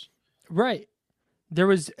Niners. Right. There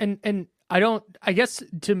was, and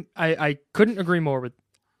I couldn't agree more with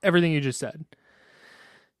everything you just said.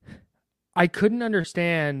 I couldn't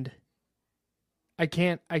understand. I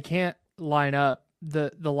can't line up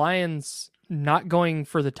the Lions not going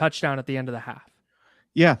for the touchdown at the end of the half.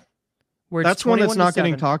 Yeah. Where that's one that's not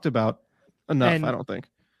getting talked about enough, I don't think.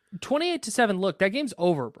 28-7. Look, that game's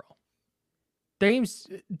over, bro. The game's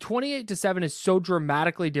 28-7 is so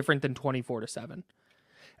dramatically different than 24-7.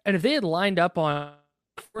 And if they had lined up on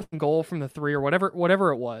 4th and goal from the 3 or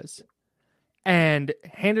whatever it was, and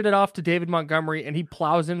handed it off to David Montgomery, and he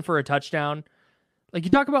plows in for a touchdown, like, you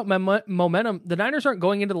talk about momentum, the Niners aren't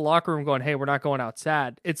going into the locker room going, "Hey, we're not going out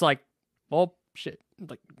sad." It's like, well, shit,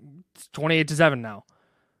 like, it's 28-7 now.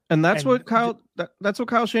 And that's what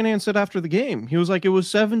Kyle Shanahan said after the game. He was like, it was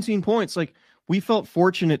 17 points. Like, we felt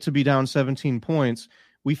fortunate to be down 17 points.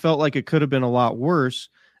 We felt like it could have been a lot worse.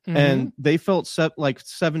 And they felt like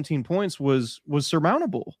 17 points was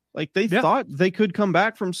surmountable. Like, they thought they could come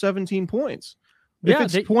back from 17 points. If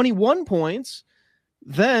it's 21 points,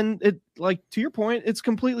 then it, like, to your point, it's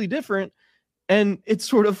completely different. And it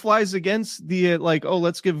sort of flies against the,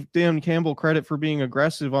 let's give Dan Campbell credit for being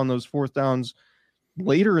aggressive on those 4th downs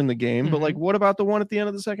later in the game, but like, what about the one at the end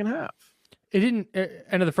of the second half? It didn't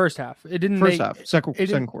end of the first half. It didn't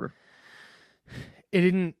second quarter. it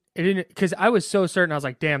didn't, because I was so certain. I was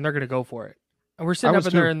like, damn, they're going to go for it. And we're sitting up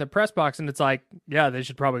in there in the press box, and it's like, yeah, they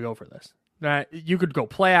should probably go for this. You could go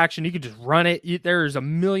play action. You could just run it. There's a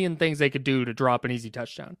million things they could do to drop an easy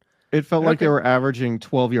touchdown. It felt like they were averaging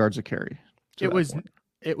 12 yards a carry. It was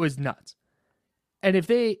nuts. And if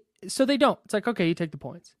they don't, it's like, okay, you take the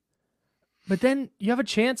points. But then you have a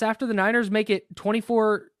chance after the Niners make it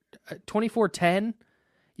 24-10.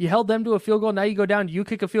 You held them to a field goal. Now you go down, you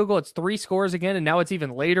kick a field goal. It's 3 scores again. And now it's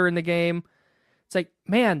even later in the game. It's like,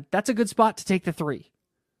 man, that's a good spot to take the 3.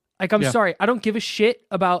 Like, I'm sorry. I don't give a shit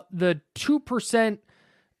about the 2%,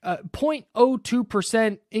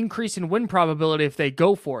 0.02% increase in win probability if they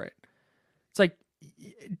go for it. It's like,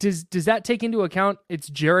 does that take into account it's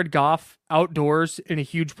Jared Goff outdoors in a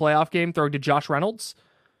huge playoff game throwing to Josh Reynolds?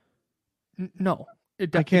 No.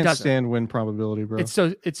 I can't stand win probability, bro. It's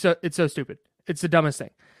so stupid. It's the dumbest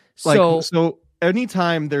thing. So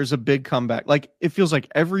anytime there's a big comeback, like it feels like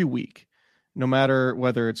every week, no matter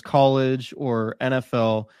whether it's college or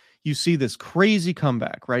NFL, you see this crazy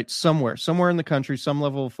comeback, right? Somewhere in the country, some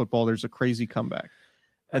level of football, there's a crazy comeback.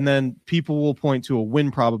 And then people will point to a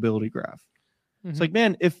win probability graph. Mm-hmm. It's like,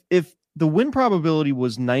 man, if the win probability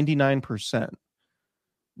was 99%,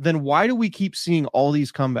 then why do we keep seeing all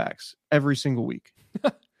these comebacks every single week?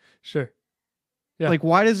 Sure. Yeah. Like,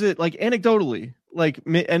 why does it, like, anecdotally, like,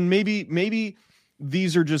 and maybe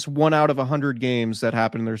these are just 1 out of 100 games that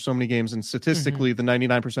happen. There's so many games, and statistically, the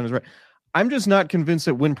 99% is right. I'm just not convinced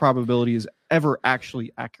that win probability is ever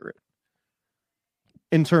actually accurate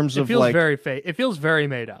in terms of, like, very fake. It feels very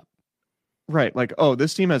made up. Right. Like, oh,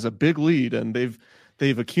 this team has a big lead and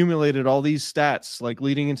they've accumulated all these stats, like,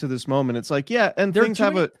 leading into this moment. It's like, yeah. And things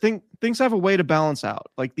have a way to balance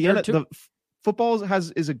out. Like the football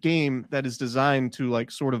is a game that is designed to,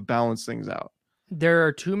 like, sort of balance things out. There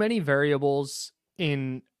are too many variables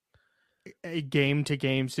in a game to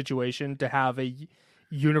game situation to have a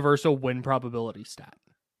universal win probability stat.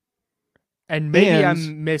 And maybe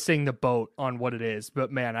I'm missing the boat on what it is,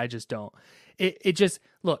 but man, I just don't. It just,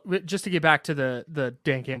 look, just to get back to the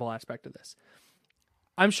Dan Campbell aspect of this,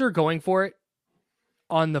 I'm sure going for it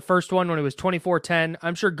on the first one when it was 24-10,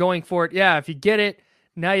 I'm sure going for it, yeah, if you get it,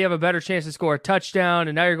 now you have a better chance to score a touchdown,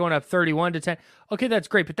 and now you're going up 31-10. Okay, that's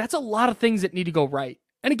great, but that's a lot of things that need to go right.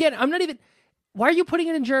 And again, why are you putting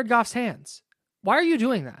it in Jared Goff's hands? Why are you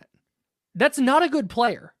doing that? That's not a good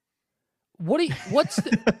player. No,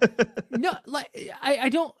 like,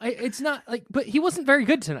 it's not like, but he wasn't very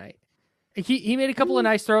good tonight. He made a couple of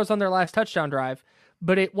nice throws on their last touchdown drive,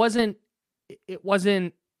 but it wasn't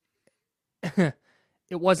like,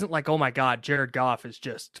 oh my God, Jared Goff is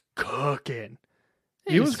just cooking.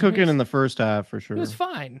 He was cooking in the first half for sure. He was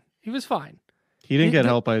fine. He didn't get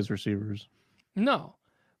help by his receivers. No,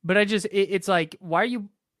 but it's like, why are you,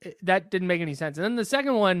 that didn't make any sense. And then the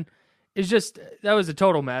second one is just, that was a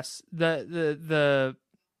total mess. The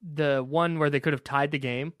one where they could have tied the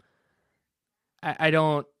game. I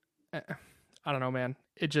don't know, man.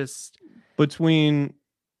 It just,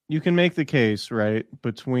 you can make the case, right,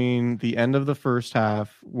 between the end of the first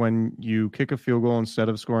half when you kick a field goal instead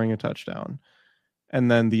of scoring a touchdown, and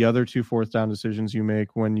then the other 2 fourth down decisions you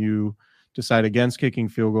make when you decide against kicking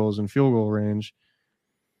field goals in field goal range.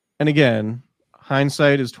 And again,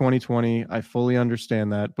 hindsight is 20/20. I fully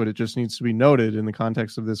understand that, but it just needs to be noted in the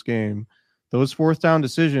context of this game. Those 4th down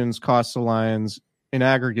decisions cost the Lions in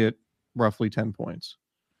aggregate roughly 10 points.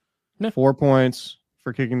 No. 4 points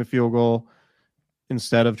for kicking the field goal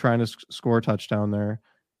instead of trying to score a touchdown there,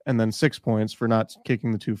 and then 6 points for not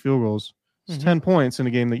kicking the 2 field goals. It's 10 points in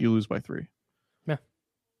a game that you lose by 3. Yeah.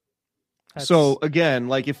 So again,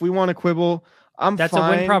 like, if we want to quibble, that's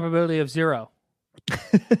fine. A win probability of 0.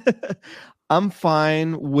 I'm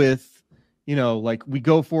fine with, like, we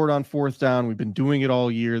go for it on 4th down. We've been doing it all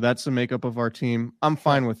year. That's the makeup of our team. I'm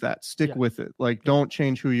fine with that. Stick with it. Like, don't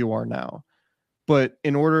change who you are now. But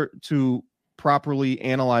in order to properly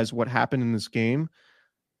analyze what happened in this game,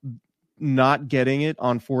 not getting it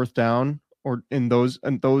on 4th down or in those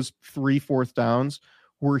 3 4th downs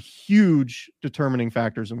were huge determining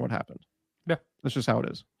factors in what happened. Yeah. That's just how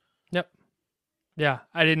it is. Yep. Yeah.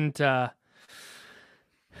 I didn't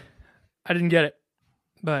get it,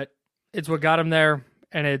 but it's what got them there,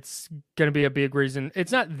 and it's going to be a big reason.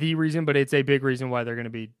 It's not the reason, but it's a big reason why they're going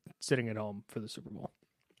to be sitting at home for the Super Bowl.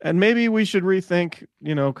 And maybe we should rethink,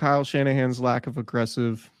 Kyle Shanahan's lack of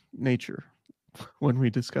aggressive nature when we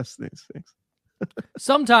discuss these things.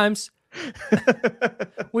 Sometimes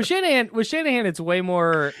with Shanahan, it's way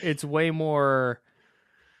more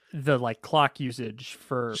the, like, clock usage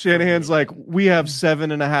for Shanahan's like, we have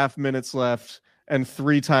 7.5 minutes left and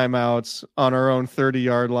 3 timeouts on our own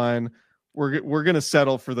 30-yard line. we're gonna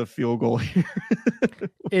settle for the field goal here.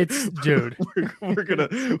 It's dude.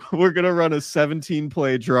 we're gonna run a 17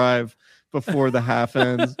 play drive before the half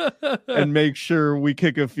ends and make sure we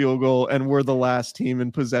kick a field goal and we're the last team in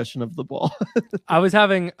possession of the ball. I was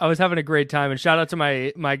having a great time, and shout out to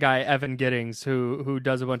my guy Evan Giddings who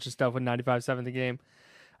does a bunch of stuff with 95.7 The Game.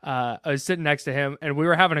 I was sitting next to him, and we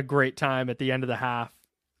were having a great time at the end of the half.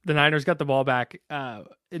 The Niners got the ball back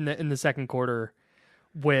in the second quarter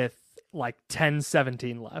with like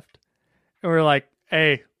 10-17 left. And we were like,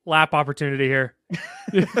 hey, lap opportunity here.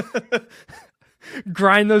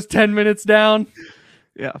 Grind those 10 minutes down.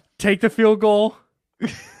 Yeah. Take the field goal.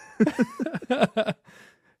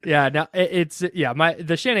 Yeah, now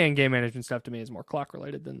the Shanahan game management stuff to me is more clock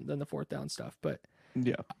related than the fourth down stuff. But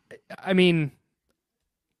yeah, I mean,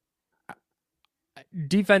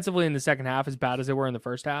 defensively in the second half, as bad as they were in the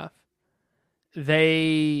first half,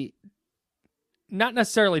 they not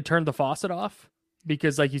necessarily turned the faucet off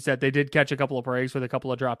because, like you said, they did catch a couple of breaks with a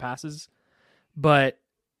couple of drop passes, but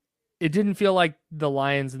it didn't feel like the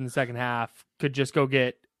Lions in the second half could just go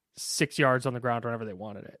get 6 yards on the ground whenever they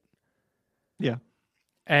wanted it. Yeah.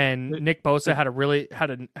 And Nick Bosa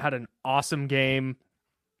had an awesome game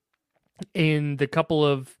in the couple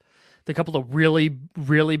of really,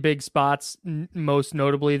 really big spots, most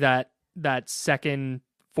notably that second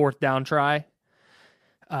fourth down try,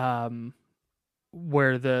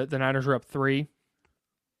 where the Niners were up 3.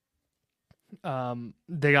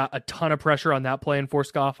 They got a ton of pressure on that play and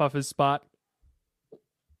forced Goff off his spot.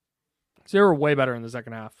 So they were way better in the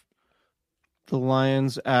second half. The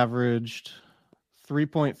Lions averaged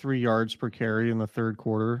 3.3 yards per carry in the third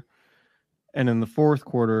quarter. And in the fourth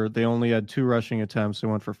quarter, they only had 2 rushing attempts. They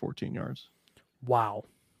went for 14 yards. Wow.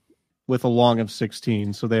 With a long of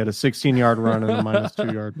 16. So they had a 16-yard run and a minus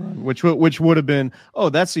 2-yard run, which would have been,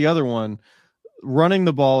 that's the other one. Running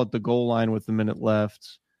the ball at the goal line with a minute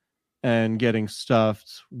left and getting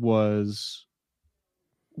stuffed was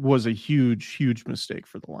a huge mistake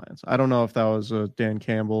for the Lions. I don't know if that was a Dan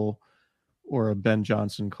Campbell or a Ben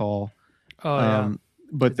Johnson call. Oh, yeah.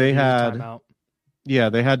 But they had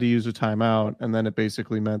to use a timeout, and then it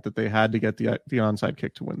basically meant that they had to get the onside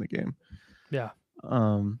kick to win the game. Yeah.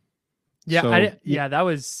 Yeah. That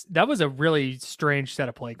was a really strange set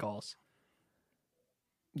of play calls.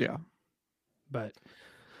 Yeah. But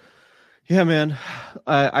yeah, man,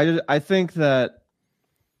 I think that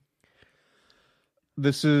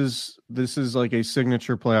this is like a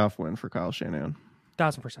signature playoff win for Kyle Shanahan.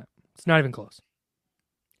 1,000%. It's not even close.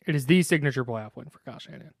 It is the signature playoff win for Kyle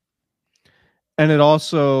Shanahan. And it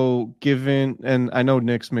also and I know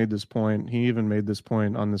Nick's made this point. He even made this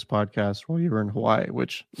point on this podcast while you were in Hawaii,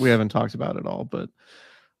 which we haven't talked about at all. But,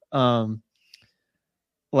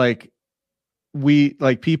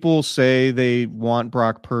 people say they want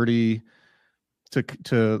Brock Purdy to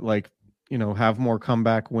have more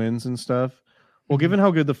comeback wins and stuff. Well, given how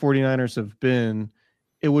good the 49ers have been,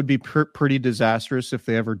 it would be pretty disastrous if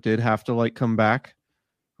they ever did have to come back.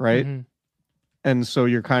 Right. Mm-hmm. And so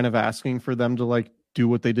you're kind of asking for them to do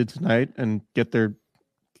what they did tonight and get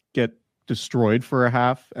destroyed for a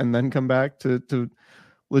half and then come back to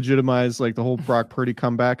legitimize the whole Brock Purdy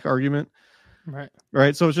comeback argument. Right.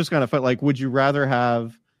 Right. So it's just kind of would you rather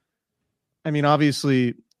have,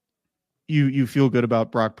 obviously you feel good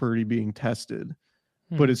about Brock Purdy being tested,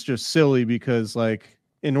 but it's just silly because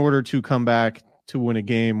in order to come back to win a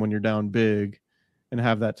game when you're down big and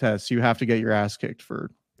have that test, you have to get your ass kicked for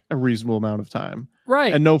a reasonable amount of time.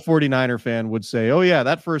 Right. And no 49er fan would say, oh yeah,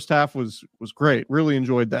 that first half was great. Really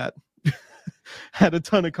enjoyed that. Had a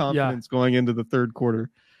ton of confidence going into the third quarter.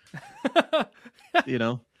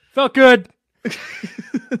 Felt good.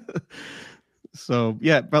 So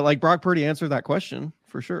yeah, but Brock Purdy answered that question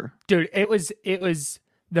for sure. Dude, it was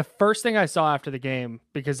the first thing I saw after the game,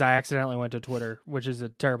 because I accidentally went to Twitter, which is a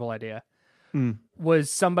terrible idea.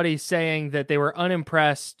 Was somebody saying that they were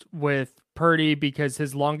unimpressed with Purdy because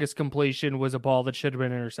his longest completion was a ball that should have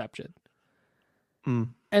been an interception.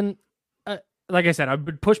 And like I said, I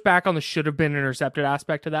would push back on the should have been intercepted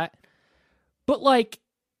aspect of that. But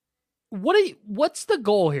what's the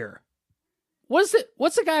goal here? What's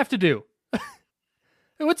the guy have to do?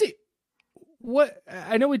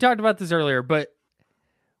 I know we talked about this earlier, but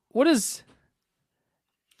what is,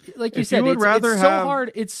 like you said,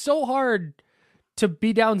 it's so hard to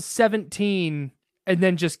be down 17 and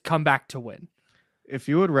then just come back to win. If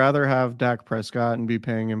you would rather have Dak Prescott and be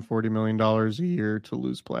paying him $40 million a year to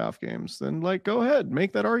lose playoff games, then go ahead,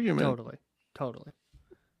 make that argument. Totally.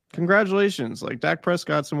 Congratulations. Dak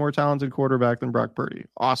Prescott's a more talented quarterback than Brock Purdy.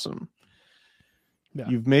 Awesome. Yeah.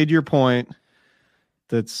 You've made your point.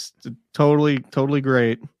 That's totally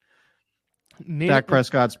great. Dak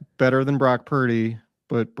Prescott's better than Brock Purdy,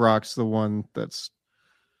 but Brock's the one that's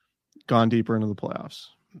gone deeper into the playoffs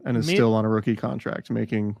and is still on a rookie contract,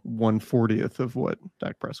 making 1/40th of what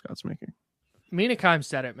Dak Prescott's making. Mina Kimes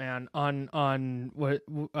said it, man, on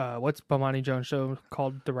what's Bomani Jones' show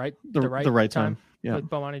called? The Right Time. Yeah, with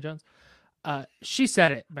Bomani Jones. She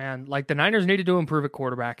said it, man. Like, the Niners needed to improve at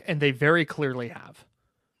quarterback, and they very clearly have.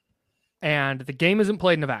 And the game isn't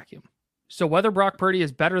played in a vacuum. So whether Brock Purdy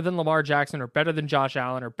is better than Lamar Jackson or better than Josh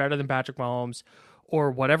Allen or better than Patrick Mahomes or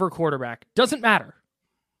whatever quarterback doesn't matter,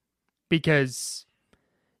 because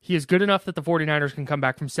he is good enough that the 49ers can come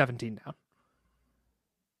back from 17 down.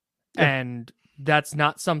 Yeah. And that's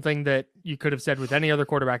not something that you could have said with any other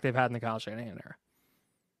quarterback they've had in the Kyle Shanahan era.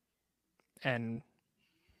 And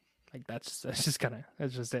like, that's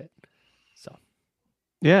just it. So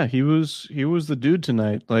yeah, he was the dude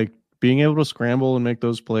tonight. Like, being able to scramble and make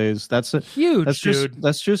those plays, that's huge.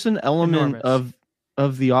 That's just an element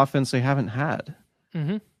of the offense they haven't had.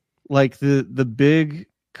 Mm-hmm. Like, the big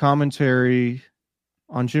commentary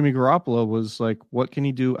on Jimmy Garoppolo was like, what can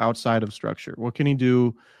he do outside of structure? What can he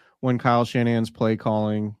do when Kyle Shanahan's play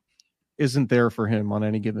calling isn't there for him on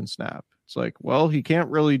any given snap? It's like, well, he can't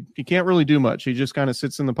really do much. He just kind of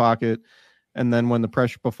sits in the pocket, and then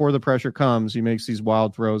before the pressure comes, he makes these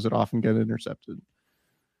wild throws that often get intercepted.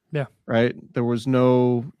 Yeah. Right. There was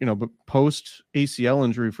no, but post ACL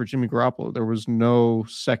injury for Jimmy Garoppolo, there was no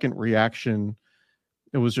second reaction.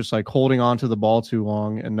 It was just like holding on to the ball too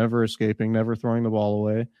long and never escaping, never throwing the ball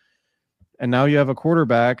away. And now you have a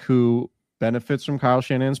quarterback who benefits from Kyle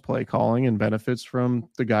Shanahan's play calling and benefits from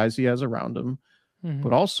the guys he has around him. Mm-hmm.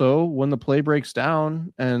 But also, when the play breaks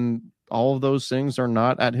down and all of those things are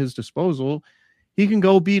not at his disposal, he can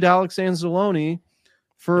go beat Alex Anzalone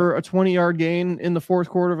for a 20-yard gain in the fourth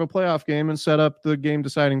quarter of a playoff game and set up the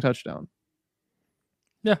game-deciding touchdown.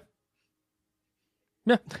 Yeah.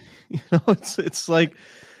 Yeah. It's like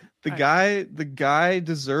the guy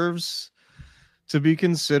deserves to be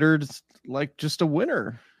considered like just a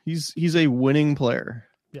winner. He's a winning player.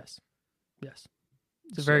 Yes. It's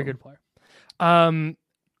a very good player.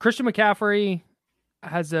 Christian McCaffrey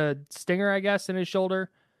has a stinger, I guess, in his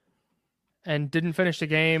shoulder and didn't finish the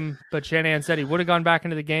game, but Shanahan said he would have gone back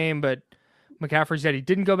into the game, but McCaffrey said he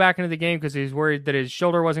didn't go back into the game because he was worried that his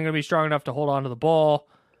shoulder wasn't going to be strong enough to hold on to the ball.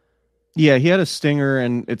 Yeah, he had a stinger,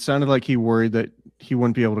 and it sounded like he worried that he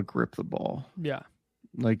wouldn't be able to grip the ball. Yeah.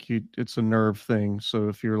 Like, it's a nerve thing, so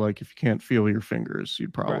if you can't feel your fingers,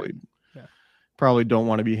 you'd probably don't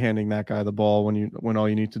want to be handing that guy the ball when all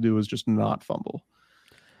you need to do is just not fumble.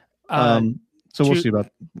 So we'll see about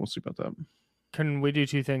that. Can we do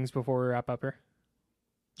two things before we wrap up here?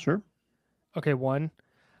 Sure. Okay, one,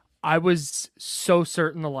 I was so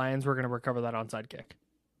certain the Lions were going to recover that onside kick.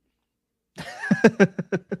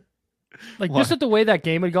 Like, just at the way that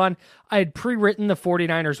game had gone, I had pre-written the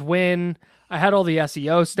 49ers win. I had all the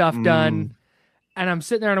SEO stuff done. And I'm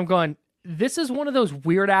sitting there and I'm going, this is one of those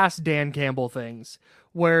weird-ass Dan Campbell things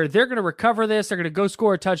where they're going to recover this, they're going to go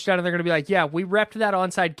score a touchdown, and they're going to be like, yeah, we repped that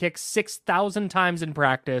onside kick 6,000 times in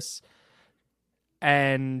practice,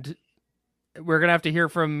 and we're going to have to hear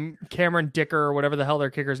from Cameron Dicker or whatever the hell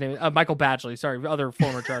their kicker's name is. Michael Badgley, sorry, other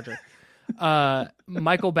former Charger.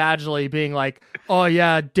 Michael Badgley being like, oh,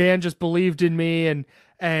 yeah, Dan just believed in me,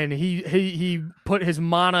 and he put his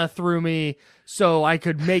mana through me so I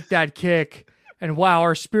could make that kick. And wow,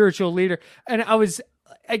 our spiritual leader. And I was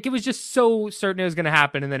like, it was just so certain it was going to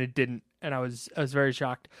happen, and then it didn't. And I was very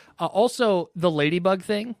shocked. Also, the ladybug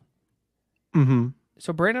thing. Mm-hmm.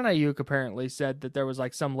 So Brandon Ayuk apparently said that there was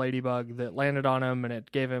like some ladybug that landed on him, and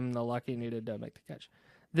it gave him the luck he needed to make the catch.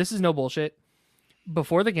 This is no bullshit.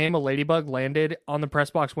 Before the game, a ladybug landed on the press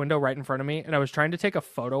box window right in front of me, and I was trying to take a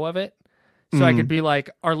photo of it so I could be like,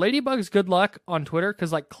 are ladybugs good luck on Twitter?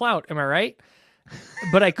 Because, like, clout, am I right?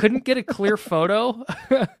 But I couldn't get a clear photo.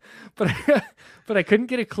 but I couldn't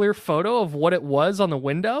get a clear photo of what it was on the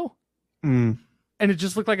window. And it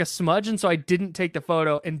just looked like a smudge, and so I didn't take the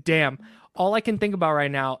photo. And damn, all I can think about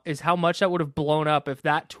right now is how much that would have blown up if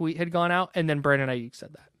that tweet had gone out and then Brandon Ayuk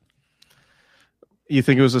said that. You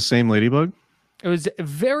think it was the same ladybug? It was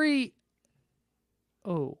very...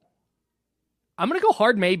 Oh. I'm going to go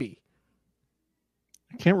hard maybe.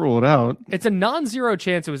 I can't rule it out. It's a non-zero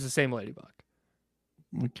chance it was the same ladybug.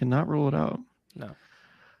 We cannot rule it out. No.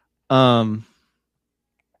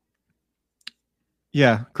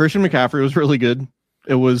 Yeah, Christian McCaffrey was really good.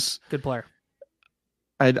 It was good player.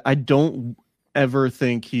 I don't ever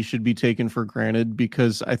think he should be taken for granted,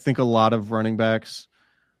 because I think a lot of running backs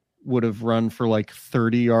would have run for like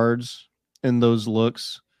 30 yards in those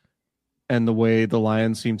looks and the way the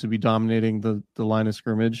Lions seem to be dominating the line of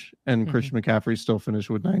scrimmage, and Christian McCaffrey still finished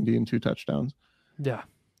with 90 and 2 touchdowns. Yeah.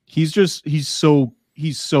 He's so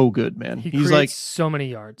good, man. He's like so many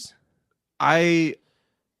yards. I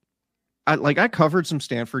covered some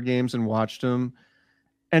Stanford games and watched him,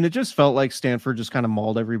 and it just felt like Stanford just kind of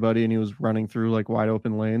mauled everybody, and he was running through like wide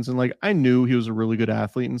open lanes. And like, I knew he was a really good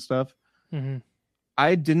athlete and stuff. Mm-hmm.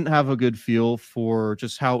 I didn't have a good feel for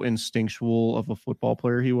just how instinctual of a football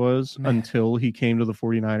player he was until he came to the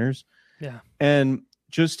 49ers. Yeah. And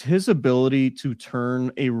just his ability to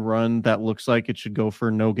turn a run that looks like it should go for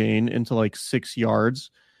no gain into like 6 yards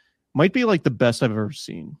might be like the best I've ever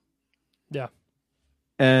seen. Yeah.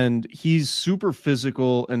 And he's super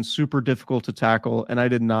physical and super difficult to tackle. And I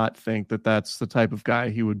did not think that that's the type of guy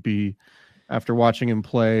he would be after watching him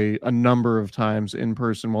play a number of times in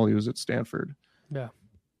person while he was at Stanford. Yeah.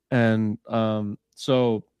 And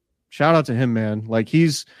so shout out to him, man. Like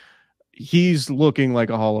he's looking like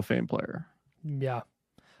a Hall of Fame player. Yeah.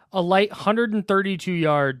 A light 132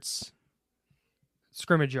 yards,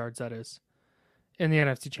 scrimmage yards, that is, in the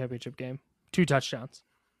NFC Championship game. 2 touchdowns.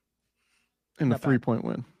 In a 3-point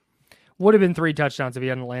win. Would have been 3 touchdowns if he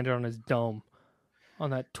hadn't landed on his dome on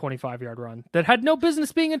that 25-yard run. That had no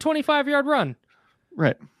business being a 25-yard run.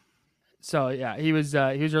 Right. So, yeah, he was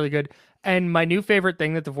really good. And my new favorite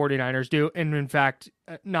thing that the 49ers do, and in fact,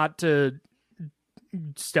 not to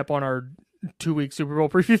step on our 2-week Super Bowl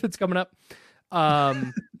preview that's coming up,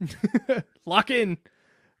 lock in.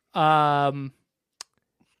 I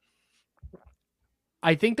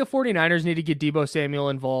think the 49ers need to get Deebo Samuel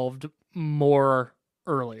involved more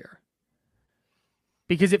earlier,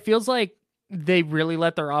 because it feels like they really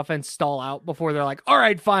let their offense stall out before they're like, all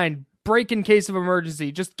right, fine, break in case of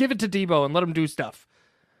emergency. Just give it to Deebo and let him do stuff.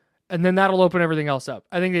 And then that'll open everything else up.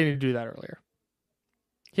 I think they need to do that earlier.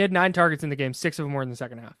 He had 9 targets in the game. 6 of them were in the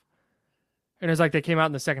second half. And it was like they came out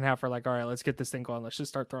in the second half for like, all right, let's get this thing going. Let's just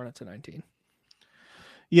start throwing it to 19.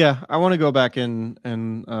 Yeah, I want to go back and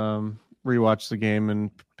rewatch the game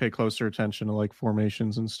and pay closer attention to like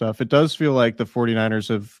formations and stuff. It does feel like the 49ers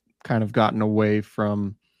have kind of gotten away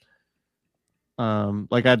from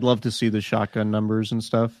like, I'd love to see the shotgun numbers and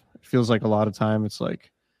stuff. It feels like a lot of time it's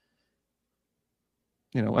like,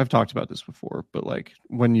 you know, I've talked about this before, but like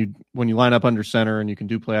when you line up under center and you can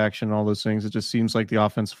do play action and all those things, it just seems like the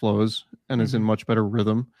offense flows and is in much better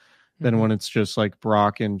rhythm than when it's just like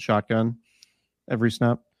Brock and shotgun every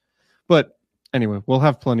snap. But anyway, we'll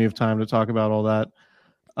have plenty of time to talk about all that.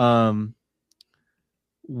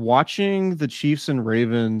 Watching the Chiefs and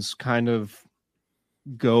Ravens kind of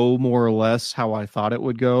go more or less how I thought it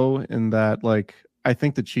would go, in that like, I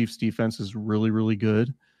think the Chiefs defense is really, really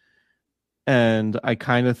good. And I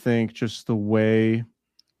kind of think just the way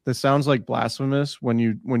this sounds like blasphemous when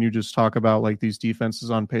you just talk about like these defenses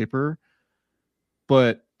on paper,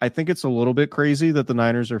 but I think it's a little bit crazy that the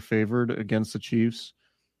Niners are favored against the Chiefs,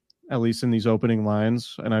 at least in these opening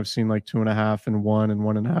lines. And I've seen like 2.5 and 1 and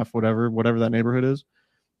 1.5, whatever that neighborhood is.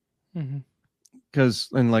 Because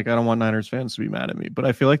and like, I don't want Niners fans to be mad at me, but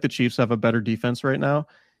I feel like the Chiefs have a better defense right now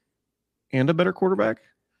and a better quarterback.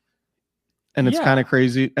 And it's kind of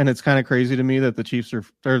crazy. And it's kind of crazy to me that the Chiefs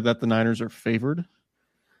that the Niners are favored.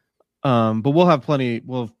 But we'll have plenty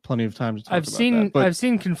of time to talk about that. But I've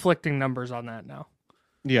seen conflicting numbers on that now.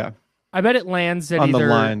 Yeah. I bet it lands at on either,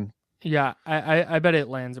 the line. Yeah. I bet it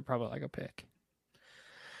lands at probably like a pick.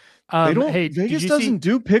 Vegas doesn't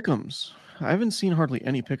do pick'ems. I haven't seen hardly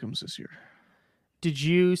any pick'ems this year. Did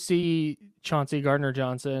you see Chauncey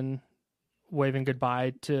Gardner-Johnson waving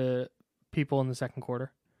goodbye to people in the second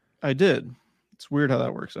quarter? I did. It's weird how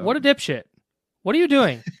that works out. What a dipshit. What are you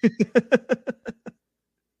doing?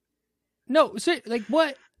 No, so, like,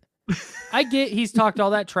 what? I get he's talked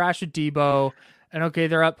all that trash with Deebo, and okay,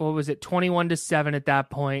 they're up, what was it, 21-7 at that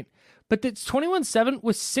point. But it's 21-7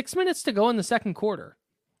 with 6 minutes to go in the second quarter.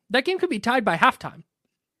 That game could be tied by halftime.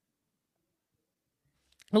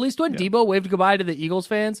 At least when Deebo waved goodbye to the Eagles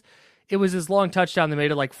fans, it was his long touchdown that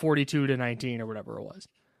made it like 42-19 or whatever it was.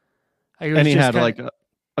 Like, and he had like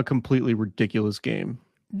a completely ridiculous game.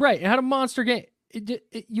 Right. It had a monster game.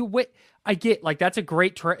 I get like, that's a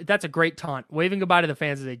great taunt. Waving goodbye to the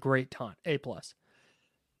fans is a great taunt. A+.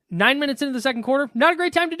 9 minutes into the second quarter, not a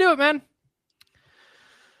great time to do it, man.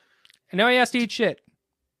 And now he has to eat shit.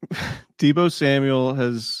 Deebo Samuel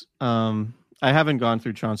has, I haven't gone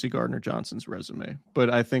through Chauncey Gardner-Johnson's resume, but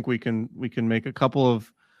I think we can make a couple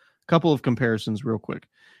of comparisons real quick.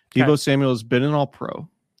 Okay. Deebo Samuel has been an All-Pro.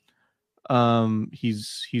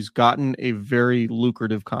 He's gotten a very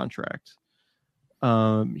lucrative contract.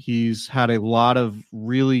 He's had a lot of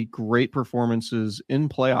really great performances in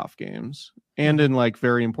playoff games and in like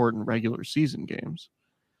very important regular season games.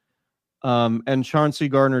 And Chauncey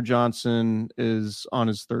Gardner-Johnson is on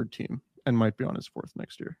his third team and might be on his fourth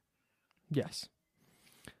next year. Yes.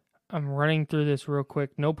 I'm running through this real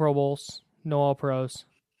quick. No Pro Bowls, no All Pros.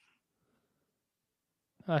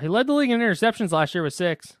 He led the league in interceptions last year with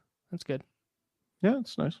 6. That's good. Yeah,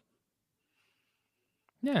 it's nice.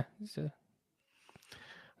 Yeah. He's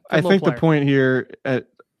I think the point here,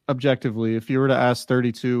 objectively, if you were to ask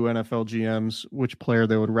 32 NFL GMs which player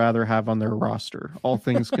they would rather have on their roster, all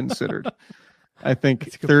things considered, I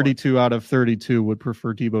think 32 out of 32 would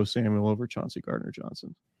prefer Deebo Samuel over Chauncey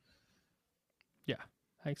Gardner-Johnson. Yeah,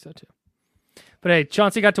 I think so too. But hey,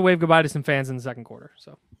 Chauncey got to wave goodbye to some fans in the second quarter,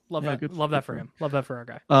 so love that. Love that for him. Love that for our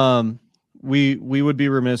guy. We would be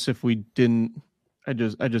remiss if we didn't. I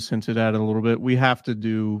just hinted at it a little bit. We have to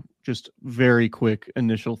do just very quick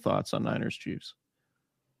initial thoughts on Niners Chiefs.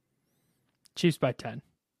 Chiefs by 10.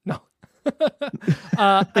 No,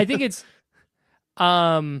 I think it's.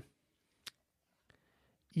 Yeah,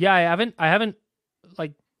 I haven't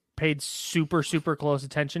like paid super close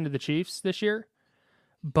attention to the Chiefs this year,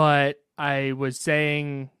 but I was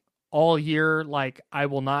saying all year, like, I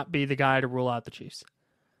will not be the guy to rule out the Chiefs.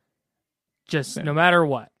 Just no matter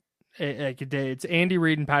what. It's Andy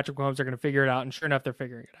Reid and Patrick Mahomes are going to figure it out, and sure enough, they're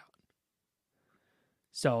figuring it out.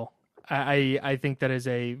 So I think that is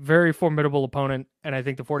a very formidable opponent, and I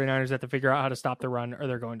think the 49ers have to figure out how to stop the run, or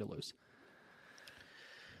they're going to lose.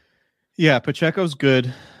 Yeah, Pacheco's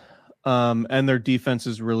good, and their defense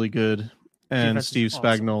is really good, and Steve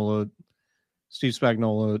Spagnuolo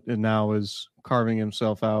now is carving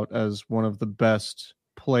himself out as one of the best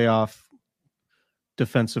playoff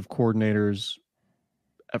defensive coordinators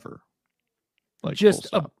ever. Like, just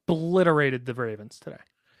obliterated the Ravens today.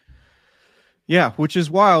 Yeah, which is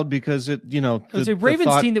wild because it was a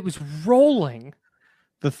Ravens team that was rolling.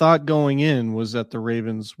 The thought going in was that the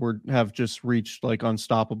Ravens have just reached like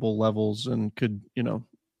unstoppable levels and could,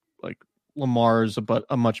 like Lamar's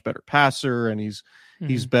a much better passer, and he's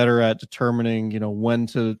better at determining, when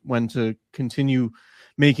to continue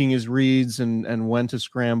making his reads and when to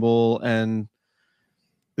scramble. And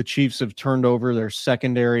the Chiefs have turned over their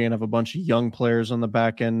secondary and have a bunch of young players on the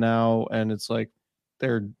back end now, and it's like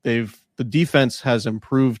the defense has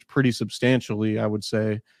improved pretty substantially, I would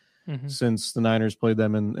say, since the Niners played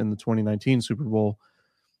them in the 2019 Super Bowl.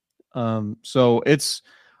 So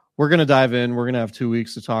we're going to dive in. We're going to have 2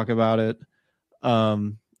 weeks to talk about it.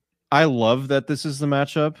 I love that this is the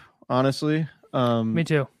matchup, honestly. Me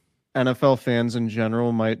too. NFL fans in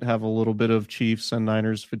general might have a little bit of Chiefs and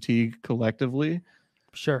Niners fatigue collectively.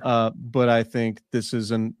 Sure. But I think this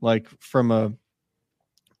isn't like from a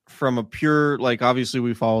pure, like, obviously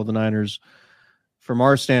we follow the Niners. From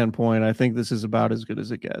our standpoint, I think this is about as good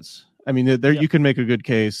as it gets. I mean, you can make a good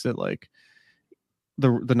case that like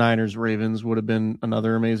the Niners Ravens would have been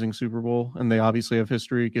another amazing Super Bowl, and they obviously have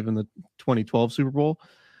history given the 2012 Super Bowl.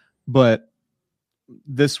 But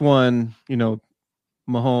this one,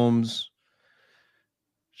 Mahomes,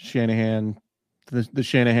 Shanahan, the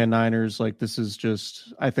Shanahan Niners, like, this is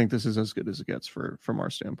just, I think this is as good as it gets from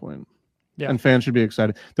our standpoint. Yeah. And fans should be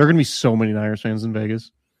excited. There are going to be so many Niners fans in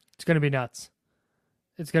Vegas. It's going to be nuts.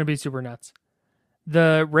 It's going to be super nuts.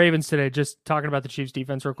 The Ravens today, just talking about the Chiefs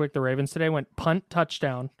defense real quick, the Ravens today went punt,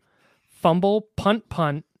 touchdown, fumble, punt,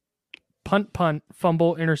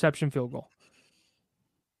 fumble, interception, field goal.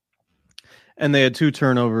 And they had 2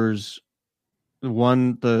 turnovers.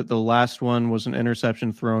 The last one was an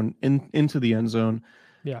interception thrown into the end zone.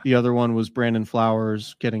 Yeah. The other one was Brandon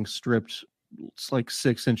Flowers getting stripped. It's like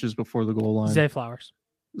 6 inches before the goal line. Zay Flowers,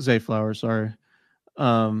 sorry.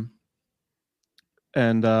 And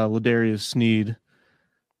Ladarius Sneed.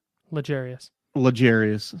 Legarius,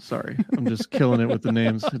 sorry. I'm just killing it with the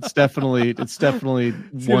names. It's definitely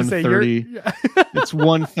 1:30. It's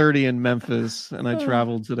 1:30 in Memphis, and I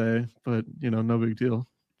traveled today, but no big deal.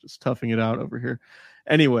 Just toughing it out over here.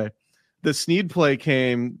 Anyway, the Sneed play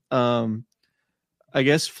came. I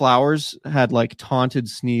guess Flowers had like taunted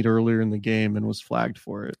Sneed earlier in the game and was flagged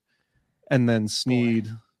for it, and then Sneed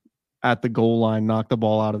at the goal line knocked the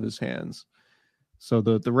ball out of his hands. So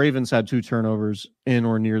the Ravens had 2 turnovers in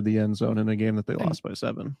or near the end zone in a game that they lost by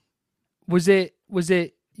 7. Was it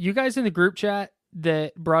you guys in the group chat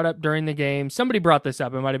that brought up during the game? Somebody brought this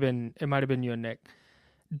up. It might have been you and Nick.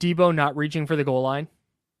 Deebo not reaching for the goal line.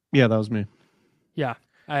 Yeah, that was me. Yeah,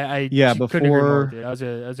 I before couldn't agree more with you.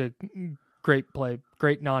 That was a great play,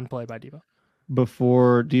 great non-play by Deebo.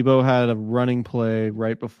 Before Deebo had a running play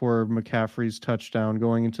right before McCaffrey's touchdown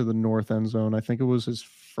going into the north end zone. I think it was his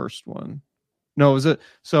first one. It was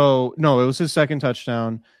his second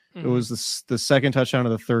touchdown. It was the second touchdown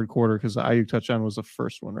of the third quarter because the Ayuk touchdown was the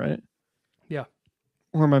first one, right? Yeah.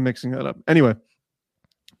 Or am I mixing that up? Anyway,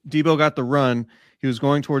 Debo got the run. He was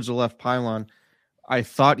going towards the left pylon. I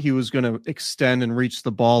thought he was going to extend and reach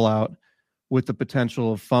the ball out with the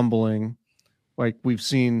potential of fumbling. Like we've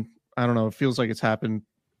seen, I don't know, it feels like it's happened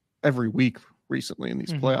every week recently in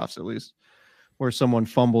these playoffs, at least, where someone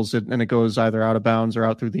fumbles it and it goes either out of bounds or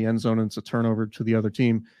out through the end zone and it's a turnover to the other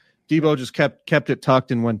team. Debo just kept it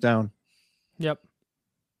tucked and went down. Yep.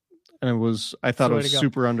 And I thought it was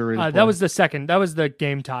super underrated. That was the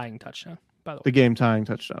game tying touchdown, by the way. The game tying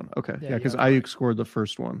touchdown. Okay. Yeah, because Ayuk scored the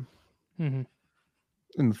first one in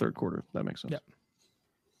the third quarter. That makes sense. Yep.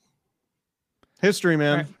 History,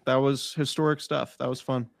 man. Right. That was historic stuff. That was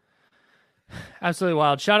fun. Absolutely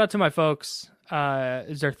wild. Shout out to my folks.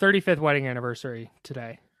 It's their 35th wedding anniversary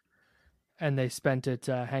today. And they spent it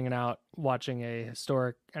hanging out watching a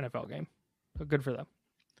historic NFL game. So good for them.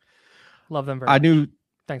 Love them very much. I knew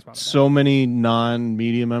Thanks, Mom. so many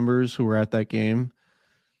non-media members who were at that game.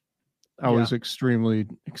 I was extremely,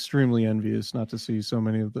 extremely envious not to see so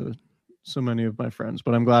many of my friends.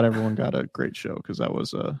 But I'm glad everyone got a great show because that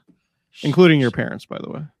was including your parents, by the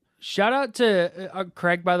way. Shout out to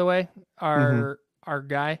Craig, by the way, our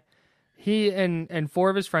guy. He and 4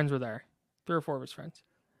 of his friends were there. 3 or 4 of his friends.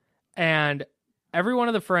 And every one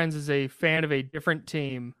of the friends is a fan of a different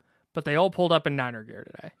team, but they all pulled up in Niner gear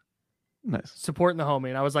today. Nice. Supporting the homie.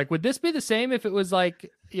 And I was like, would this be the same if it was like,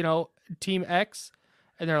 Team X?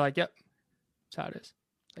 And they're like, yep, that's how it is.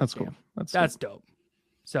 That's cool. That's dope.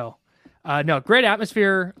 So, no, great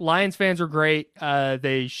atmosphere. Lions fans were great.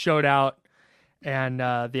 They showed out. And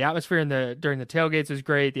the atmosphere during the tailgates was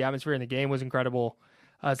great. The atmosphere in the game was incredible.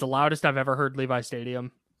 It's the loudest I've ever heard Levi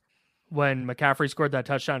Stadium. When McCaffrey scored that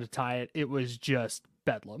touchdown to tie it, it was just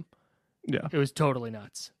bedlam. Yeah. It was totally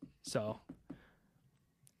nuts. So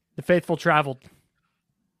the faithful traveled.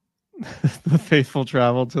 The faithful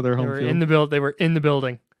traveled to their home field. They were in the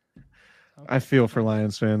building. I feel for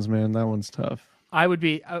Lions fans, man. That one's tough. I would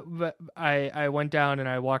be. I went down and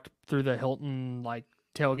I walked through the Hilton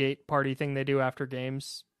tailgate party thing they do after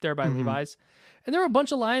games there by Levi's. And there were a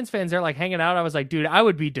bunch of Lions fans there hanging out. I was like, dude, I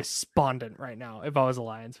would be despondent right now if I was a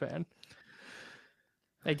Lions fan.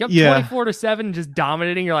 Like, up 24-7, just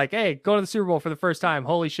dominating. You're like, hey, go to the Super Bowl for the first time.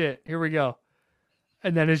 Holy shit, here we go.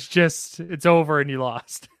 And then it's over and you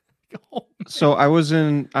lost. So I was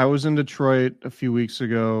in Detroit a few weeks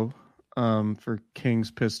ago for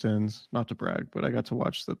Kings Pistons. Not to brag, but I got to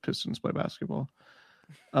watch the Pistons play basketball.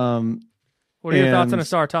 What are your thoughts on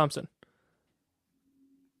Asar Thompson?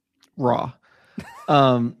 Raw.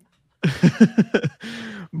 But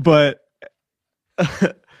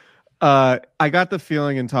I got the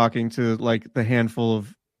feeling in talking to the handful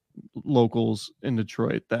of locals in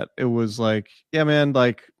Detroit that it was yeah, man,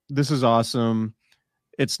 this is awesome.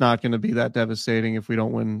 It's not going to be that devastating if we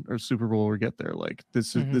don't win or Super Bowl or get there.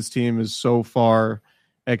 This team is so far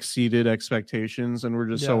exceeded expectations, and we're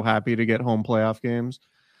just so happy to get home playoff games.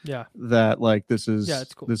 Yeah, that this is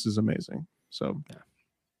it's cool. This is amazing. So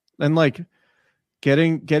and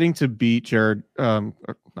getting to beat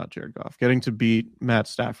not Jared Goff, getting to beat Matt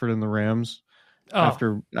Stafford and the Rams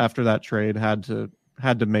after that trade had to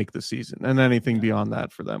make the season, and anything beyond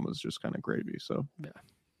that for them was just kind of gravy. So yeah.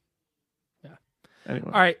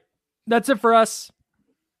 Anyway, all right, that's it for us.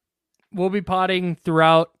 We'll be potting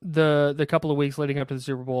throughout the couple of weeks leading up to the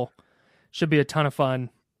Super Bowl. Should be a ton of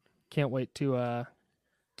fun. Can't wait to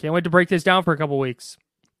break this down for a couple of weeks.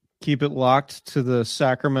 Keep it locked to the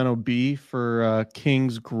Sacramento Bee for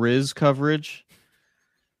Kings Grizz coverage.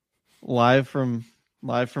 Live from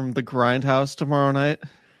the Grindhouse tomorrow night.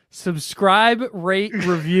 Subscribe, rate,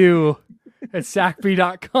 review at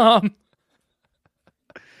sacbee.com.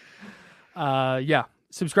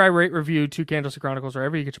 Subscribe, rate, review to Candlestick Chronicles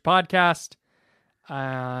wherever you get your podcast.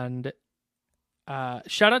 And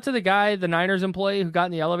shout out to the Niners employee who got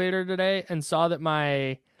in the elevator today and saw that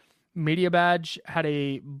my media badge had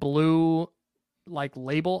a blue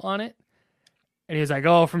label on it, and he was like,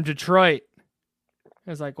 "Oh, from Detroit." I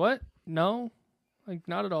was like, "What? No,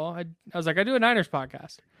 not at all." I was like, "I do a Niners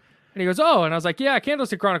podcast," and he goes, "Oh," and I was like, "Yeah,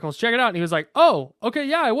 Candlestick Chronicles, check it out." And he was like, "Oh, okay,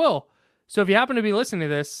 yeah, I will." So if you happen to be listening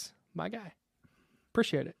to this, my guy,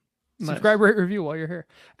 appreciate it. Nice. Subscribe, rate, review while you're here.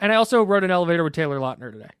 And I also rode an elevator with Taylor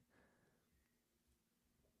Lautner today.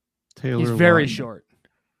 He's very short.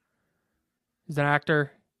 He's an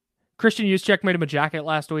actor. Christian Juszczyk made him a jacket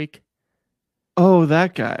last week. Oh,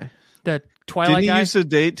 that guy. The Twilight guy. Didn't he used to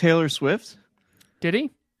date Taylor Swift? Did he?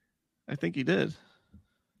 I think he did.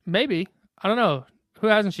 Maybe. I don't know. Who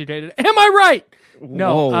hasn't she dated? Am I right?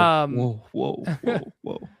 No. Whoa.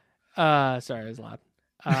 Sorry, it was loud.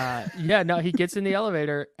 Yeah, no, he gets in the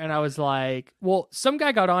elevator, and I was like, well, some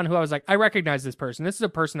guy got on who I was like, I recognize this person. This is a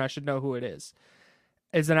person I should know who it is.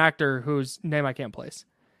 It's an actor whose name I can't place.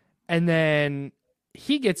 And then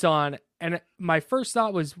he gets on, and my first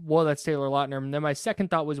thought was, well, that's Taylor Lautner. And then my second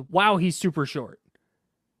thought was, wow, he's super short.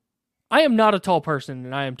 I am not a tall person,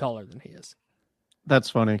 and I am taller than he is. That's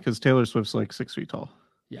funny, because Taylor Swift's like 6 feet tall.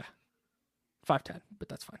 Yeah. 5'10", but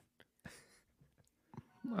that's fine.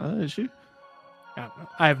 Is she? I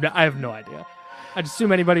don't know. I have no idea. I'd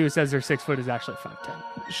assume anybody who says they're 6 foot is actually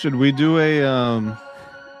 5'10". Should we do a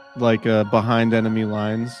like a behind enemy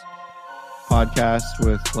lines podcast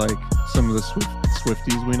with like some of the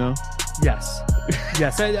Swifties we know? Yes.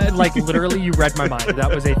 Yes. I like literally you read my mind.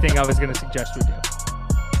 That was a thing I was going to suggest we do.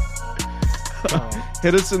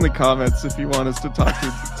 Hit us in the comments if you want us to talk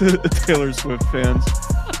to Taylor Swift fans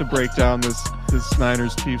to break down this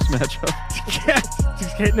Niners Chiefs matchup. Yes,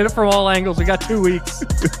 just hitting it from all angles. We got 2 weeks.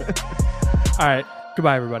 All right.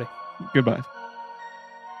 Goodbye, everybody. Goodbye.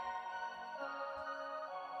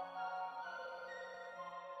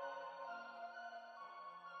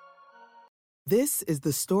 This is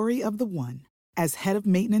the story of the one. As head of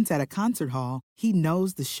maintenance at a concert hall, he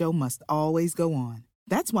knows the show must always go on.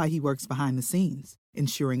 That's why he works behind the scenes,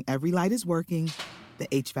 ensuring every light is working, the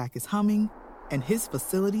HVAC is humming, and his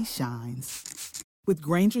facility shines. With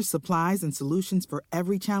Grainger's supplies and solutions for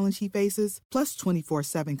every challenge he faces, plus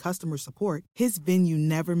 24/7 customer support, his venue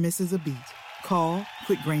never misses a beat. Call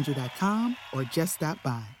quickgrainger.com or just stop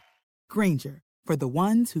by. Grainger, for the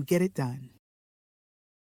ones who get it done.